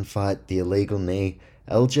Petr Yan fight, the illegal knee.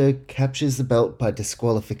 Aljo captures the belt by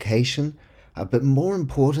disqualification, but more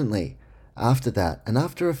importantly, after that, and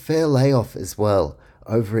after a fair layoff as well,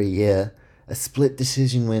 over a year, a split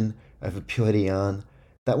decision win over Petr Yan.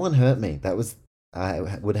 That one hurt me. I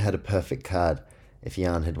would have had a perfect card if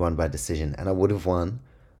Yan had won by decision, and I would have won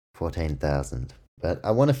 14,000. But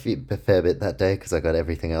I won a fair bit that day because I got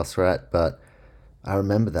everything else right, but I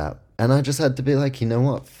remember that. And I just had to be like, you know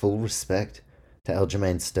what? Full respect to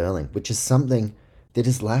Aljamain Sterling, which is something that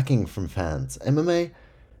is lacking from fans. MMA,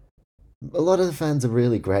 a lot of the fans are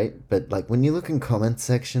really great, but like when you look in comment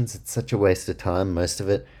sections, it's such a waste of time. Most of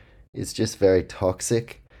it is just very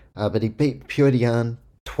toxic. But he beat Pyotr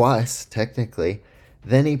twice, technically.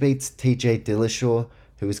 Then he beats TJ Dillashaw,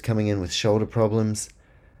 who was coming in with shoulder problems.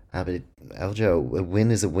 But Aljo, a win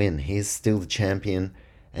is a win. He is still the champion.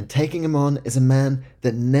 And taking him on is a man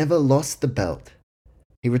that never lost the belt.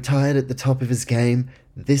 He retired at the top of his game.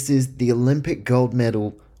 This is the Olympic gold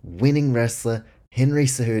medal winning wrestler, Henry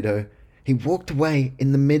Cejudo. He walked away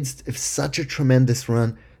in the midst of such a tremendous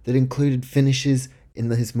run that included finishes in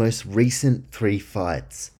his most recent 3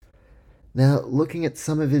 fights. Now, looking at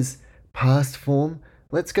some of his past form,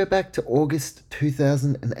 let's go back to August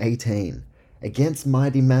 2018 against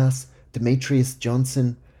Mighty Mouse Demetrius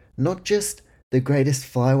Johnson, not just the greatest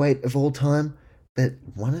flyweight of all time, but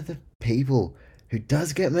one of the people who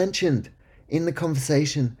does get mentioned in the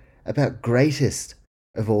conversation about greatest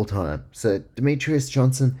of all time. So Demetrius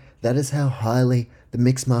Johnson, that is how highly the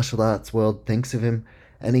mixed martial arts world thinks of him,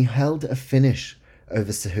 and he held a finish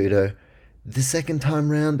over Cejudo. The second time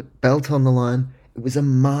round, belt on the line, it was a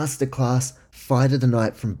masterclass fight of the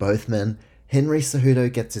night from both men. Henry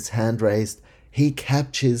Cejudo gets his hand raised. He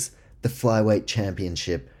captures the flyweight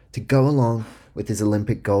championship to go along with his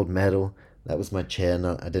Olympic gold medal. That was my chair,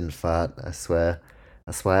 I didn't fart, I swear.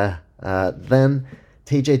 Then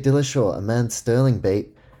TJ Dillashaw, a man Sterling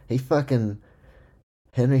beat,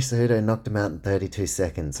 Henry Cejudo knocked him out in 32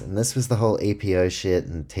 seconds. And this was the whole EPO shit,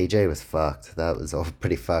 and TJ was fucked. That was all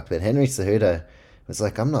pretty fucked. But Henry Cejudo was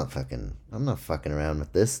like, I'm not fucking around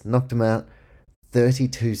with this. Knocked him out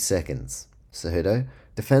 32 seconds. Cejudo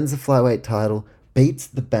defends the flyweight title, beats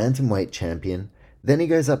the bantamweight champion. Then he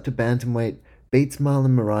goes up to bantamweight, beats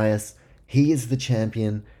Marlon Moraes. He is the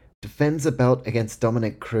champion. Defends the belt against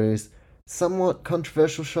Dominic Cruz. Somewhat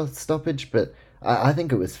controversial stoppage, but I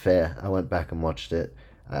think it was fair. I went back and watched it.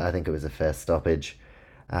 I think it was a fair stoppage.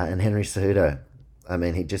 And Henry Cejudo, I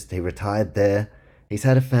mean, he retired there. He's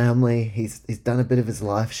had a family. He's done a bit of his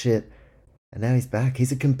life shit. And now he's back.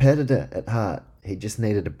 He's a competitor at heart. He just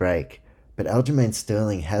needed a break. But Aljamain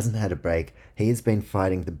Sterling hasn't had a break. He has been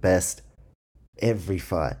fighting the best every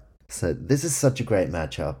fight. So this is such a great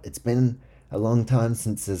matchup. It's been a long time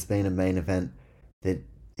since there's been a main event that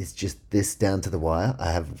is just this down to the wire.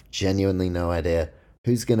 I have genuinely no idea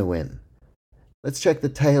who's going to win. Let's check the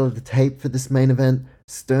tail of the tape for this main event.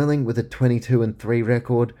 Sterling with a 22-3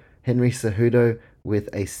 record. Henry Cejudo with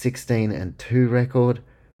a 16-2 record.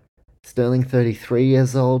 Sterling 33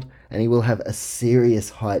 years old, and he will have a serious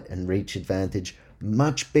height and reach advantage.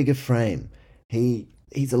 Much bigger frame.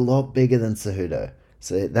 He's a lot bigger than Cejudo,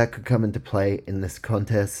 so that could come into play in this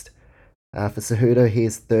contest. For Cejudo, he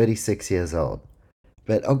is 36 years old.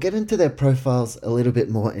 But I'll get into their profiles a little bit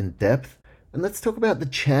more in depth. And let's talk about the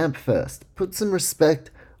champ first. Put some respect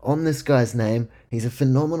on this guy's name. He's a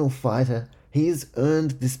phenomenal fighter. He has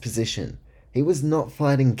earned this position. He was not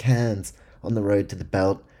fighting cans on the road to the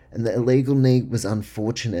belt, and the illegal knee was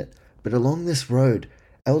unfortunate. But along this road,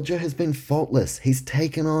 Aljo has been faultless. He's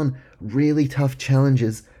taken on really tough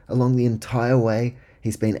challenges along the entire way.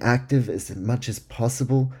 He's been active as much as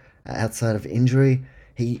possible outside of injury.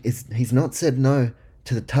 He's not said no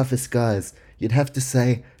to the toughest guys. You'd have to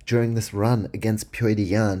say during this run against Pyotr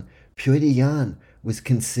Yan was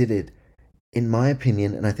considered, in my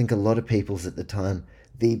opinion, and I think a lot of people's at the time,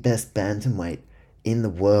 the best bantamweight in the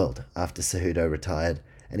world after Cejudo retired,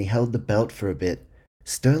 and he held the belt for a bit.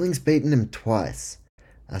 Sterling's beaten him twice.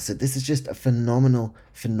 So this is just a phenomenal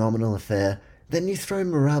affair. Then you throw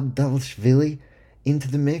Merab Dvalishvili into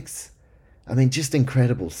the mix. I mean, just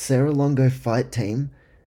incredible. Sarah Longo fight team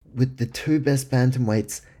with the 2 best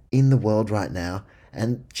bantamweights in the world right now,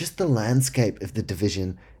 and just the landscape of the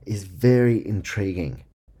division is very intriguing.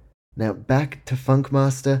 Now, back to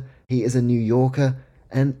Funkmaster. He is a New Yorker,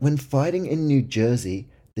 and when fighting in New Jersey,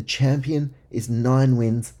 the champion is 9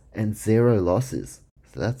 wins and 0 losses.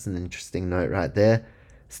 So that's an interesting note right there.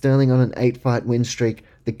 Sterling on an 8-fight win streak,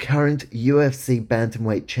 the current UFC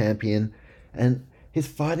bantamweight champion, and his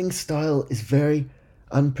fighting style is very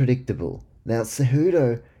unpredictable. Now,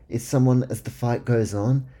 Cejudo is someone, as the fight goes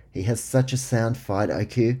on, he has such a sound fight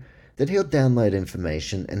IQ that he'll download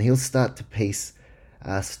information and he'll start to piece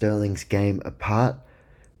Sterling's game apart.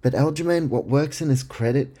 But Aljamain, what works in his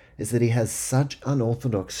credit is that he has such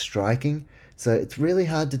unorthodox striking, so it's really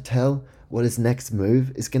hard to tell what his next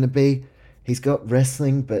move is going to be. He's got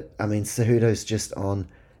wrestling, but I mean, Cejudo's just on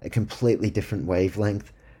a completely different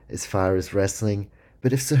wavelength as far as wrestling.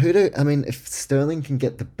 But if Sterling can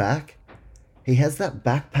get the back, He has that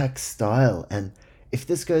backpack style, and if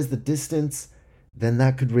this goes the distance, then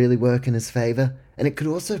that could really work in his favor, and it could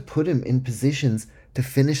also put him in positions to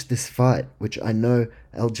finish this fight, which I know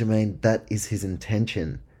Aljamain, that is his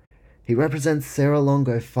intention. He represents Serra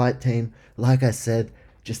Longo fight team. Like I said,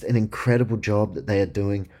 just an incredible job that they are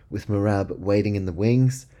doing with Merab waiting in the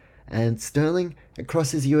wings. And Sterling,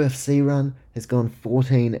 across his UFC run, has gone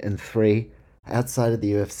 14-3. Outside of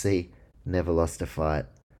the UFC, never lost a fight.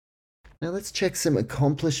 Now let's check some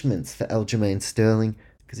accomplishments for Aljamain Sterling,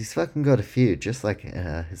 because he's fucking got a few, just like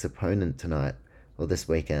his opponent tonight, or this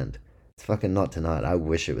weekend. It's fucking not tonight. I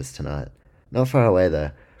wish it was tonight. Not far away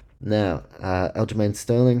though. Now, Aljamain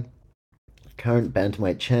Sterling, current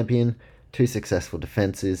bantamweight champion, 2 successful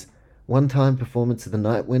defenses, 1-time performance of the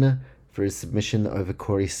night winner for his submission over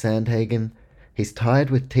Corey Sandhagen. He's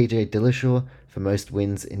tied with TJ Dillashaw for most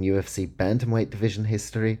wins in UFC bantamweight division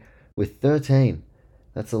history with 13.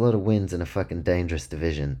 That's a lot of wins in a fucking dangerous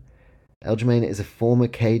division. Aljamain is a former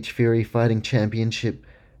Cage Fury Fighting Championship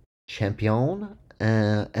champion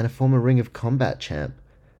and a former Ring of Combat champ.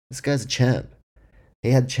 This guy's a champ.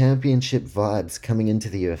 He had championship vibes coming into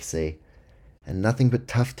the UFC, and nothing but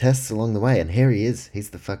tough tests along the way, and here he is.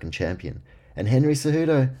 He's the fucking champion. And Henry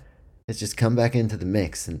Cejudo has just come back into the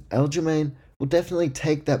mix, and Aljamain will definitely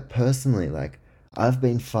take that personally. Like, I've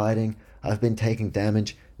been fighting, I've been taking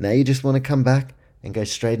damage, now you just want to come back and go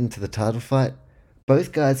straight into the title fight?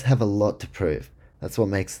 Both guys have a lot to prove. That's what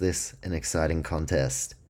makes this an exciting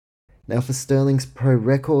contest. Now for Sterling's pro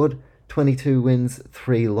record, 22 wins,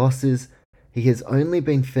 3 losses. He has only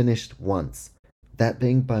been finished once, that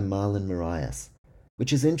being by Marlon Moraes,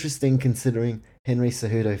 which is interesting considering Henry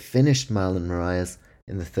Cejudo finished Marlon Moraes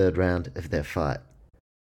in the 3rd round of their fight.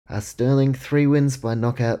 Sterling, 3 wins by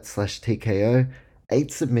knockout/TKO,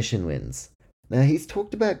 8 submission wins. Now he's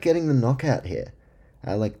talked about getting the knockout here,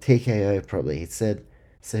 like TKO probably. He said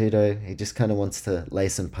Cejudo, he just kind of wants to lay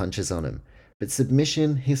some punches on him. But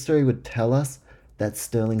submission, history would tell us that's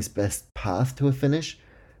Sterling's best path to a finish,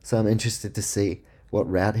 so I'm interested to see what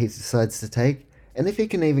route he decides to take, and if he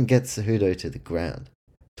can even get Cejudo to the ground.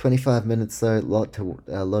 25 minutes though,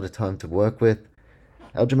 a lot of time to work with.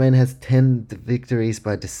 Aljamain has 10 victories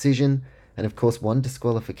by decision, and of course 1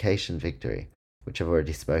 disqualification victory, which I've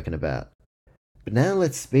already spoken about. But now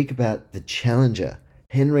let's speak about the challenger,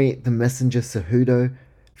 Henry the Messenger Cejudo,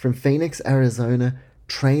 from Phoenix, Arizona,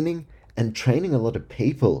 training a lot of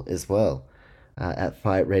people as well at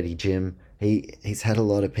Fight Ready Gym. He's had a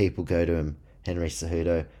lot of people go to him, Henry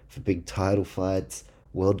Cejudo, for big title fights,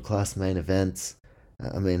 world-class main events.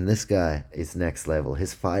 I mean, this guy is next level.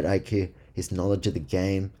 His fight IQ, his knowledge of the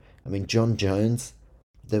game. I mean, John Jones,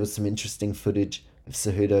 there was some interesting footage of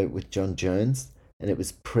Cejudo with John Jones, and it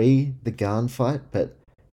was pre the Garn fight, but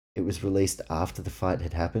it was released after the fight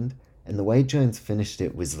had happened. And the way Jones finished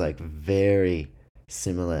it was like very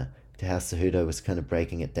similar to how Cejudo was kind of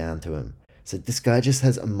breaking it down to him. So this guy just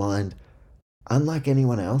has a mind unlike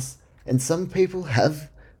anyone else. And some people have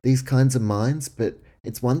these kinds of minds, but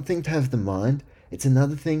it's one thing to have the mind, it's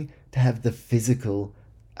another thing to have the physical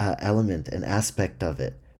element and aspect of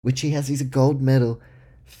it, which he has. He's a gold medal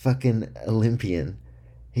fucking Olympian.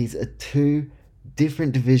 He's a 2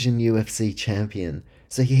 different division UFC champion.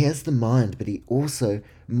 So he has the mind, but he also,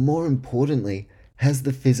 more importantly, has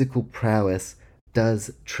the physical prowess,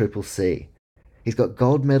 does Triple C. He's got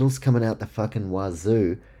gold medals coming out the fucking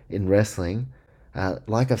wazoo in wrestling.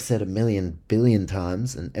 Like I've said a million billion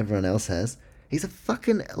times, and everyone else has, he's a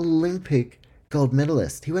fucking Olympic gold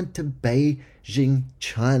medalist. He went to Beijing,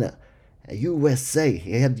 China, USA.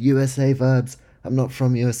 He had USA vibes. I'm not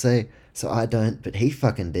from USA, so I don't, but he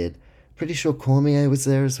fucking did. Pretty sure Cormier was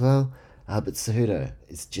there as well. But Cejudo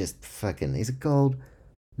is just fucking, he's a gold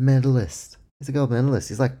medalist. He's a gold medalist.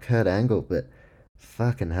 He's like Kurt Angle, but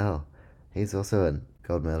fucking hell. He's also a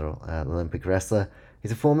gold medal Olympic wrestler.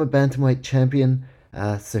 He's a former bantamweight champion.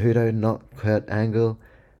 Cejudo, not Kurt Angle,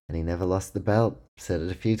 and he never lost the belt. Said it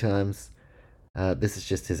a few times. This is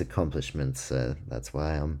just his accomplishments, so that's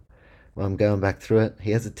why I'm going back through it.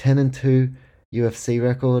 He has a 10-2 UFC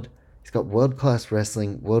record. He's got world-class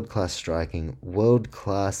wrestling, world-class striking,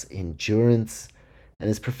 world-class endurance, and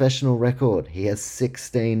his professional record, he has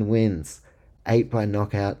 16 wins, 8 by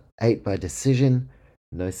knockout, 8 by decision,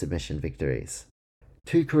 no submission victories.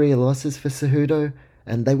 2 career losses for Cejudo,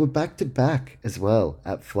 and they were back-to-back as well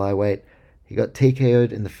at flyweight. He got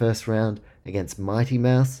TKO'd in the first round against Mighty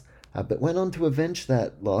Mouse, but went on to avenge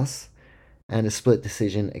that loss and a split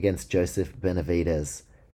decision against Joseph Benavidez.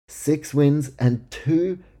 6 wins and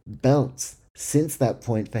 2 belts since that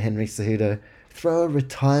point for Henry Cejudo. Throw a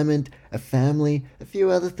retirement, a family, a few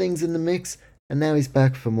other things in the mix, and now he's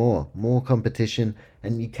back for more competition,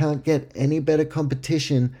 and you can't get any better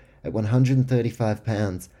competition at 135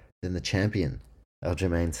 pounds than the champion,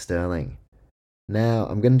 Aljamain Sterling. Now,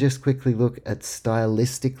 I'm going to just quickly look at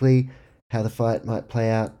stylistically how the fight might play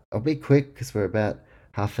out. I'll be quick because we're about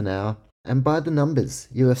half an hour. And by the numbers,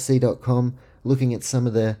 UFC.com, looking at some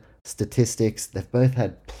of their statistics, they've both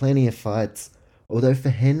had plenty of fights. Although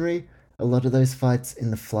for Henry, a lot of those fights in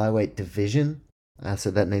the flyweight division,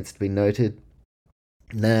 so that needs to be noted.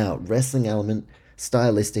 Now, wrestling element,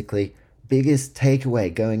 stylistically, biggest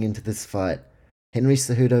takeaway going into this fight. Henry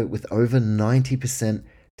Cejudo with over 90%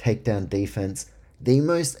 takedown defense. The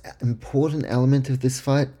most important element of this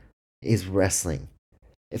fight is wrestling.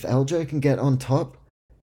 If Aljo can get on top,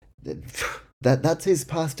 that's his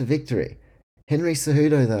path to victory. Henry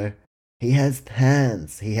Cejudo, though, he has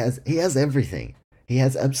hands. He has everything. He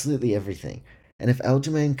has absolutely everything. And if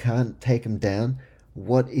Aljamain can't take him down,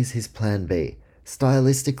 what is his plan B?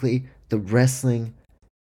 Stylistically, the wrestling,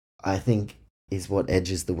 I think, is what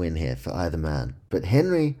edges the win here for either man. But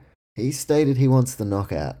Henry, he stated he wants the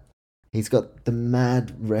knockout. He's got the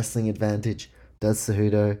mad wrestling advantage, does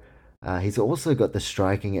Cejudo. He's also got the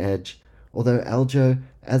striking edge. Although Aljo,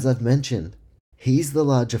 as I've mentioned, he's the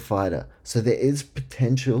larger fighter, so there is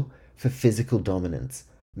potential for physical dominance.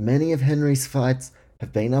 Many of Henry's fights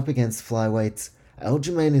have been up against flyweights.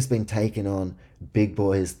 Aljamain has been taking on big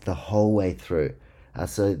boys the whole way through,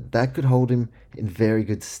 so that could hold him in very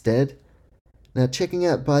good stead. Now, checking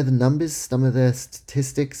out by the numbers some of their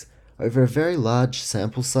statistics over a very large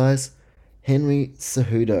sample size, Henry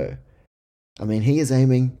Cejudo. I mean, he is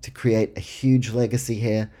aiming to create a huge legacy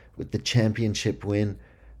here with the championship win.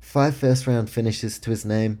 5 first-round finishes to his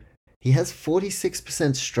name. He has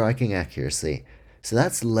 46% striking accuracy, so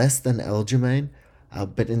that's less than Aljamain.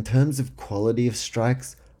 But in terms of quality of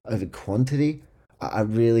strikes over quantity, I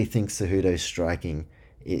really think Cejudo's striking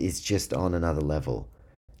is just on another level.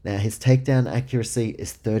 Now, his takedown accuracy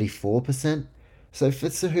is 34%. So for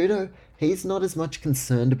Cejudo, he's not as much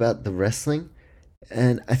concerned about the wrestling.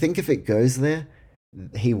 And I think if it goes there,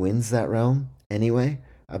 he wins that realm anyway.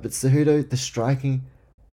 But Cejudo, the striking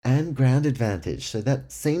and ground advantage. So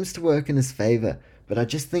that seems to work in his favor. But I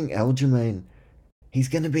just think Aljamain, he's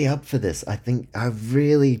going to be up for this. I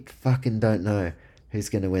really fucking don't know who's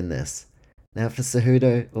going to win this. Now for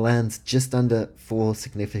Cejudo, lands just under 4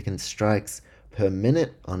 significant strikes per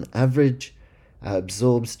minute on average.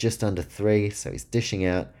 Absorbs just under 3, so he's dishing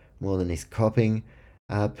out more than he's copping.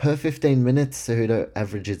 Per 15 minutes, Cejudo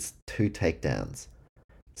averages 2 takedowns.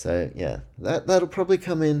 So yeah, that'll probably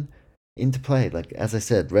come into play. Like as I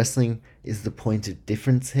said, wrestling is the point of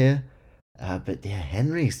difference here. But yeah,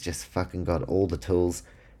 Henry's just fucking got all the tools.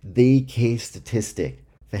 The key statistic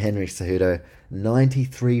for Henry Cejudo,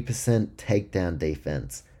 93% takedown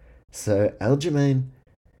defense. So Aljamain,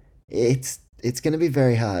 it's going to be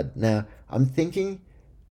very hard. Now, I'm thinking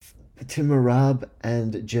to Merab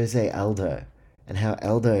and Jose Aldo, and how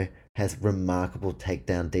Aldo has remarkable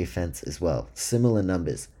takedown defense as well. Similar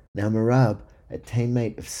numbers. Now, Merab, a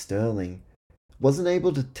teammate of Sterling, wasn't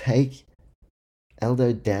able to take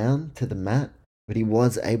Aldo down to the mat, but he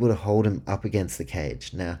was able to hold him up against the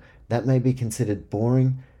cage. Now, that may be considered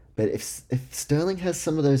boring, but if Sterling has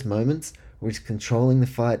some of those moments where he's controlling the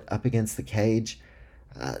fight up against the cage,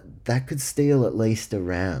 that could steal at least a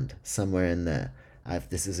round somewhere in there if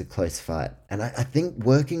this is a close fight. And I think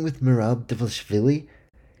working with Merab Dvalishvili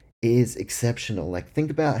is exceptional. Like, think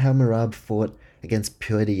about how Merab fought against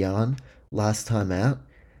Petr Yan last time out,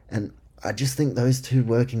 and I just think those two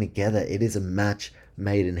working together, it is a match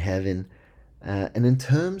made in heaven. And in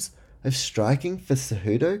terms of striking for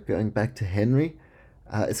Cejudo, going back to Henry,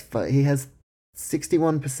 he has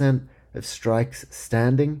 61% of strikes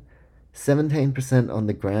standing, 17% on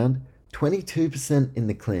the ground, 22% in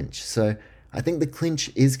the clinch. So I think the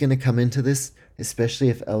clinch is going to come into this, especially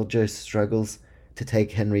if Aljo struggles to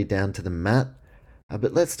take Henry down to the mat.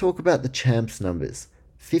 But let's talk about the champ's numbers.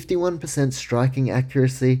 51% striking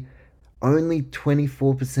accuracy, only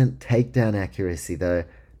 24% takedown accuracy though.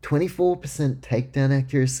 24% takedown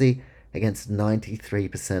accuracy against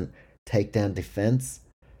 93% takedown defense.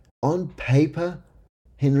 On paper,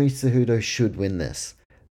 Henry Cejudo should win this,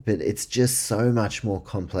 but it's just so much more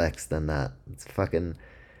complex than that. It's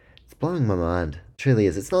blowing my mind. It truly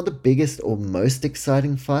is. It's not the biggest or most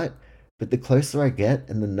exciting fight, but the closer I get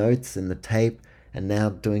and the notes and the tape and now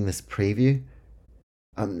doing this preview,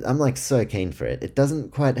 I'm like so keen for it. It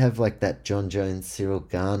doesn't quite have like that John Jones, Cyril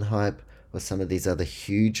Gane hype or some of these other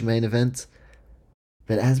huge main events,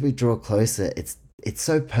 but as we draw closer, it's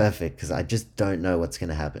so perfect because I just don't know what's going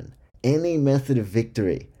to happen. Any method of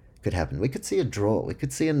victory could happen. We could see a draw. We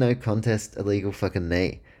could see a no contest illegal fucking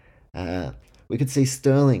knee. We could see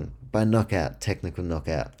Sterling by knockout, technical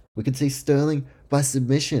knockout. We could see Sterling by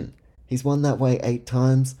submission. He's won that way 8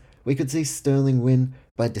 times. We could see Sterling win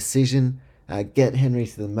by decision, get Henry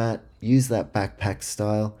to the mat, use that backpack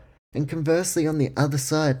style. And conversely, on the other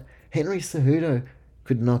side, Henry Cejudo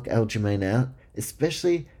could knock Aljamain out,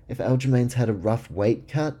 especially if Aljamain's had a rough weight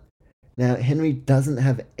cut. Now, Henry doesn't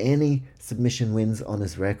have any submission wins on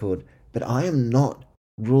his record, but I am not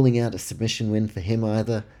ruling out a submission win for him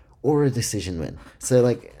either, or a decision win. So,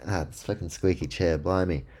 this fucking squeaky chair,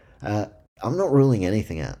 blimey. I'm not ruling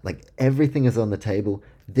anything out. Everything is on the table.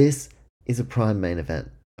 This is a prime main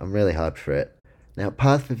event. I'm really hyped for it. Now,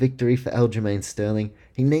 path for victory for Aljamain Sterling,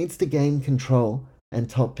 he needs to gain control and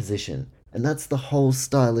top position. And that's the whole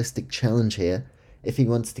stylistic challenge here if he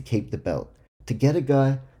wants to keep the belt. To get a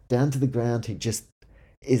guy down to the ground who just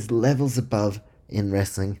is levels above in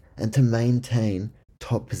wrestling and to maintain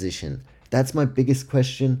top position. That's my biggest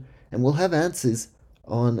question, and we'll have answers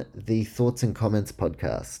on the Thoughts and Comments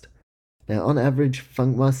podcast. Now, on average,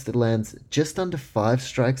 Funkmaster lands just under 5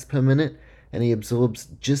 strikes per minute, and he absorbs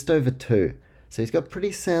just over 2. So he's got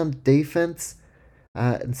pretty sound defense,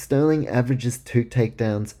 and Sterling averages 2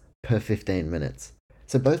 takedowns per 15 minutes.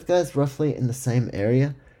 So both guys roughly in the same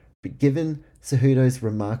area, but given Cejudo's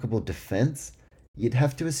remarkable defense, you'd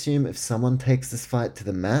have to assume if someone takes this fight to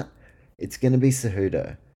the mat, it's going to be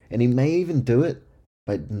Cejudo. And he may even do it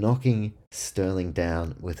by knocking Sterling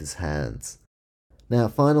down with his hands. Now,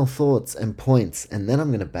 final thoughts and points, and then I'm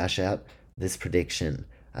going to bash out this prediction.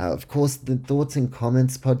 Of course, the Thoughts and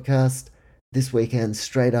Comments podcast this weekend,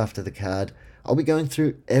 straight after the card, I'll be going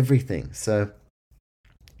through everything. So,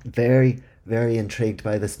 very, very intrigued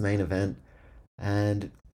by this main event.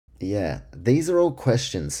 And yeah, these are all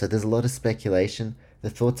questions, so there's a lot of speculation. The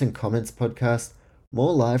Thoughts and Comments podcast,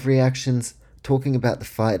 more live reactions, talking about the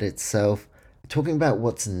fight itself, talking about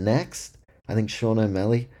what's next. I think Sean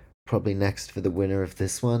O'Malley probably next for the winner of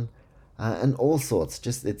this one, and all sorts.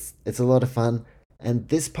 Just it's a lot of fun. And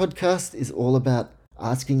this podcast is all about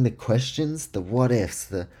asking the questions, the what ifs,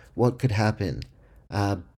 the what could happen.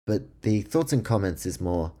 But the Thoughts and Comments is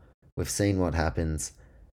more, we've seen what happens.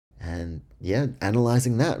 And yeah,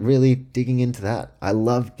 analyzing that, really digging into that. I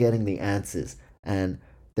love getting the answers. And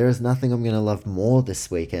there is nothing I'm going to love more this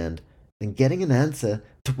weekend than getting an answer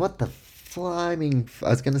to what the fliming... I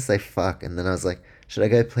was going to say fuck, and then I was like, should I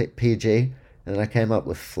go PG? And then I came up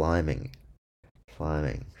with fliming.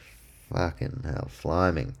 Fliming. Fucking hell,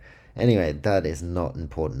 fliming. Anyway, that is not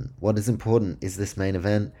important. What is important is this main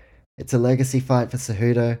event. It's a legacy fight for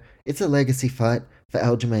Cejudo. It's a legacy fight for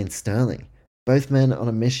Aljamain Sterling. Both men on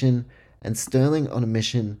a mission, and Sterling on a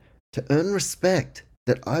mission to earn respect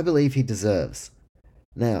that I believe he deserves.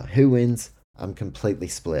 Now, who wins? I'm completely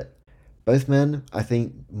split. Both men, I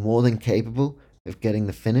think, more than capable of getting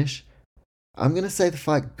the finish. I'm going to say the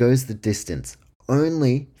fight goes the distance,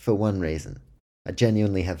 only for one reason. I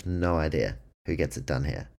genuinely have no idea who gets it done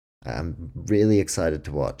here. I'm really excited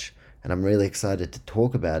to watch, and I'm really excited to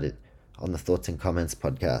talk about it on the Thoughts and Comments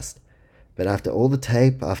podcast. But after all the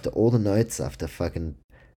tape, after all the notes, after fucking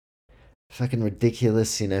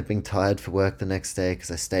ridiculous, being tired for work the next day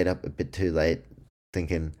because I stayed up a bit too late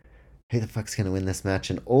thinking, who the fuck's going to win this match?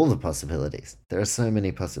 And all the possibilities. There are so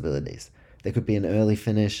many possibilities. There could be an early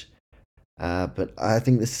finish, but I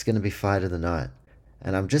think this is going to be fight of the night.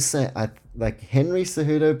 And I'm just saying, I like Henry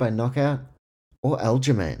Cejudo by knockout or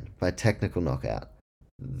Aljamain by technical knockout.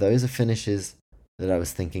 Those are finishes that I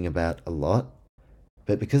was thinking about a lot.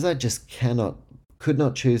 But because I just could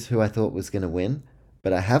not choose who I thought was going to win,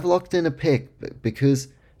 but I have locked in a pick, but because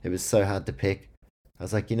it was so hard to pick, I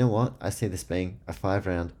was like, you know what? I see this being a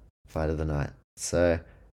 5-round fight of the night. So,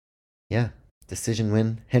 yeah, decision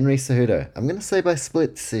win, Henry Cejudo. I'm going to say by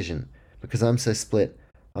split decision, because I'm so split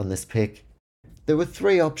on this pick. There were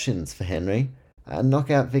 3 options for Henry. A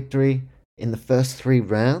knockout victory in the first 3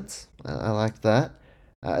 rounds. I like that.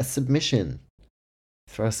 A submission.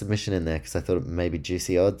 Throw a submission in there because I thought it may be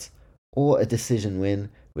juicy odds. Or a decision win,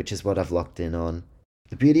 which is what I've locked in on.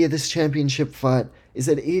 The beauty of this championship fight is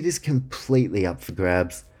that it is completely up for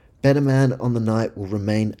grabs. Better man on the night will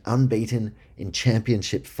remain unbeaten in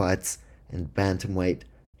championship fights and bantamweight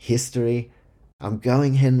history. I'm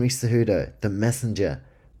going Henry Cejudo, the messenger,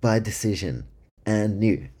 by decision. And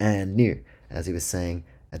new, as he was saying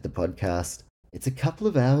at the podcast. It's a couple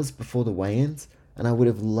of hours before the weigh-ins, and I would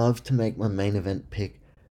have loved to make my main event pick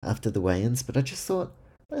after the weigh-ins, but I just thought,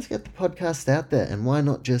 let's get the podcast out there, and why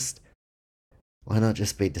not just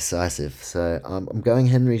be decisive? So I'm going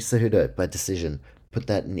Henry Cejudo by decision. Put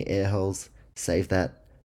that in your ear holes, save that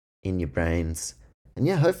in your brains, And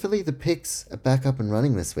yeah, hopefully the picks are back up and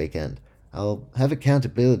running this weekend. I'll have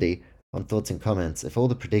accountability on thoughts and comments. If all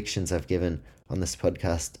the predictions I've given on this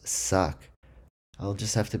podcast suck, I'll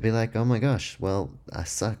just have to be like, oh my gosh, well, I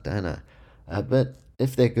suck, don't I? But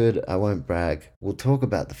if they're good, I won't brag. We'll talk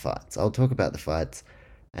about the fights. I'll talk about the fights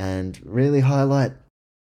and really highlight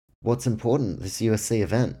what's important, this UFC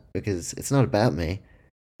event, because it's not about me.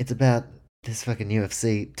 It's about this fucking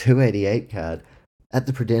UFC 288 card at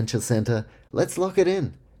the Prudential Center. Let's lock it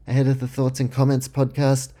in. Ahead of the Thoughts and Comments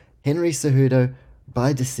podcast, Henry Cejudo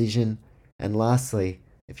by decision. And lastly,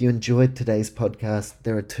 if you enjoyed today's podcast,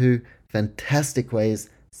 there are two fantastic ways,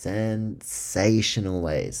 sensational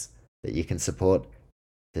ways, that you can support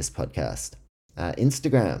this podcast.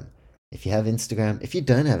 Instagram. If you have Instagram, if you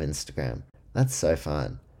don't have Instagram, that's so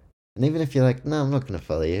fine. And even if you're like, no, I'm not going to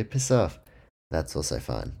follow you, piss off, that's also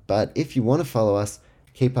fine. But if you want to follow us,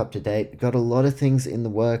 keep up to date. Got a lot of things in the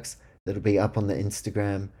works that'll be up on the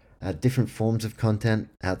Instagram, different forms of content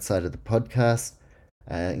outside of the podcast,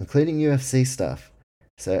 including UFC stuff.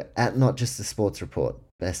 So at Not Just a Sports Report,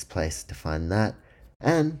 best place to find that.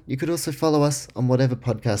 And you could also follow us on whatever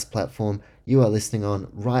podcast platform you are listening on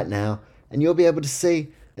right now, and you'll be able to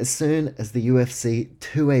see as soon as the UFC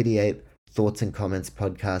 288 Thoughts and Comments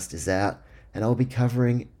podcast is out, and I'll be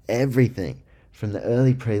covering everything from the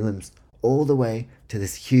early prelims all the way to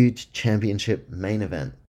this huge championship main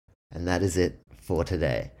event. And that is it for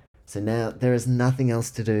today. So now there is nothing else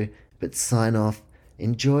to do but sign off.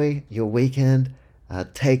 Enjoy your weekend,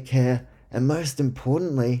 take care, and most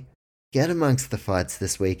importantly, get amongst the fights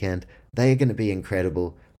this weekend. They are going to be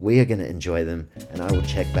incredible. We are going to enjoy them, and I will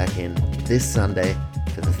check back in this Sunday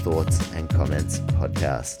for the Thoughts and Comments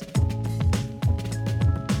podcast.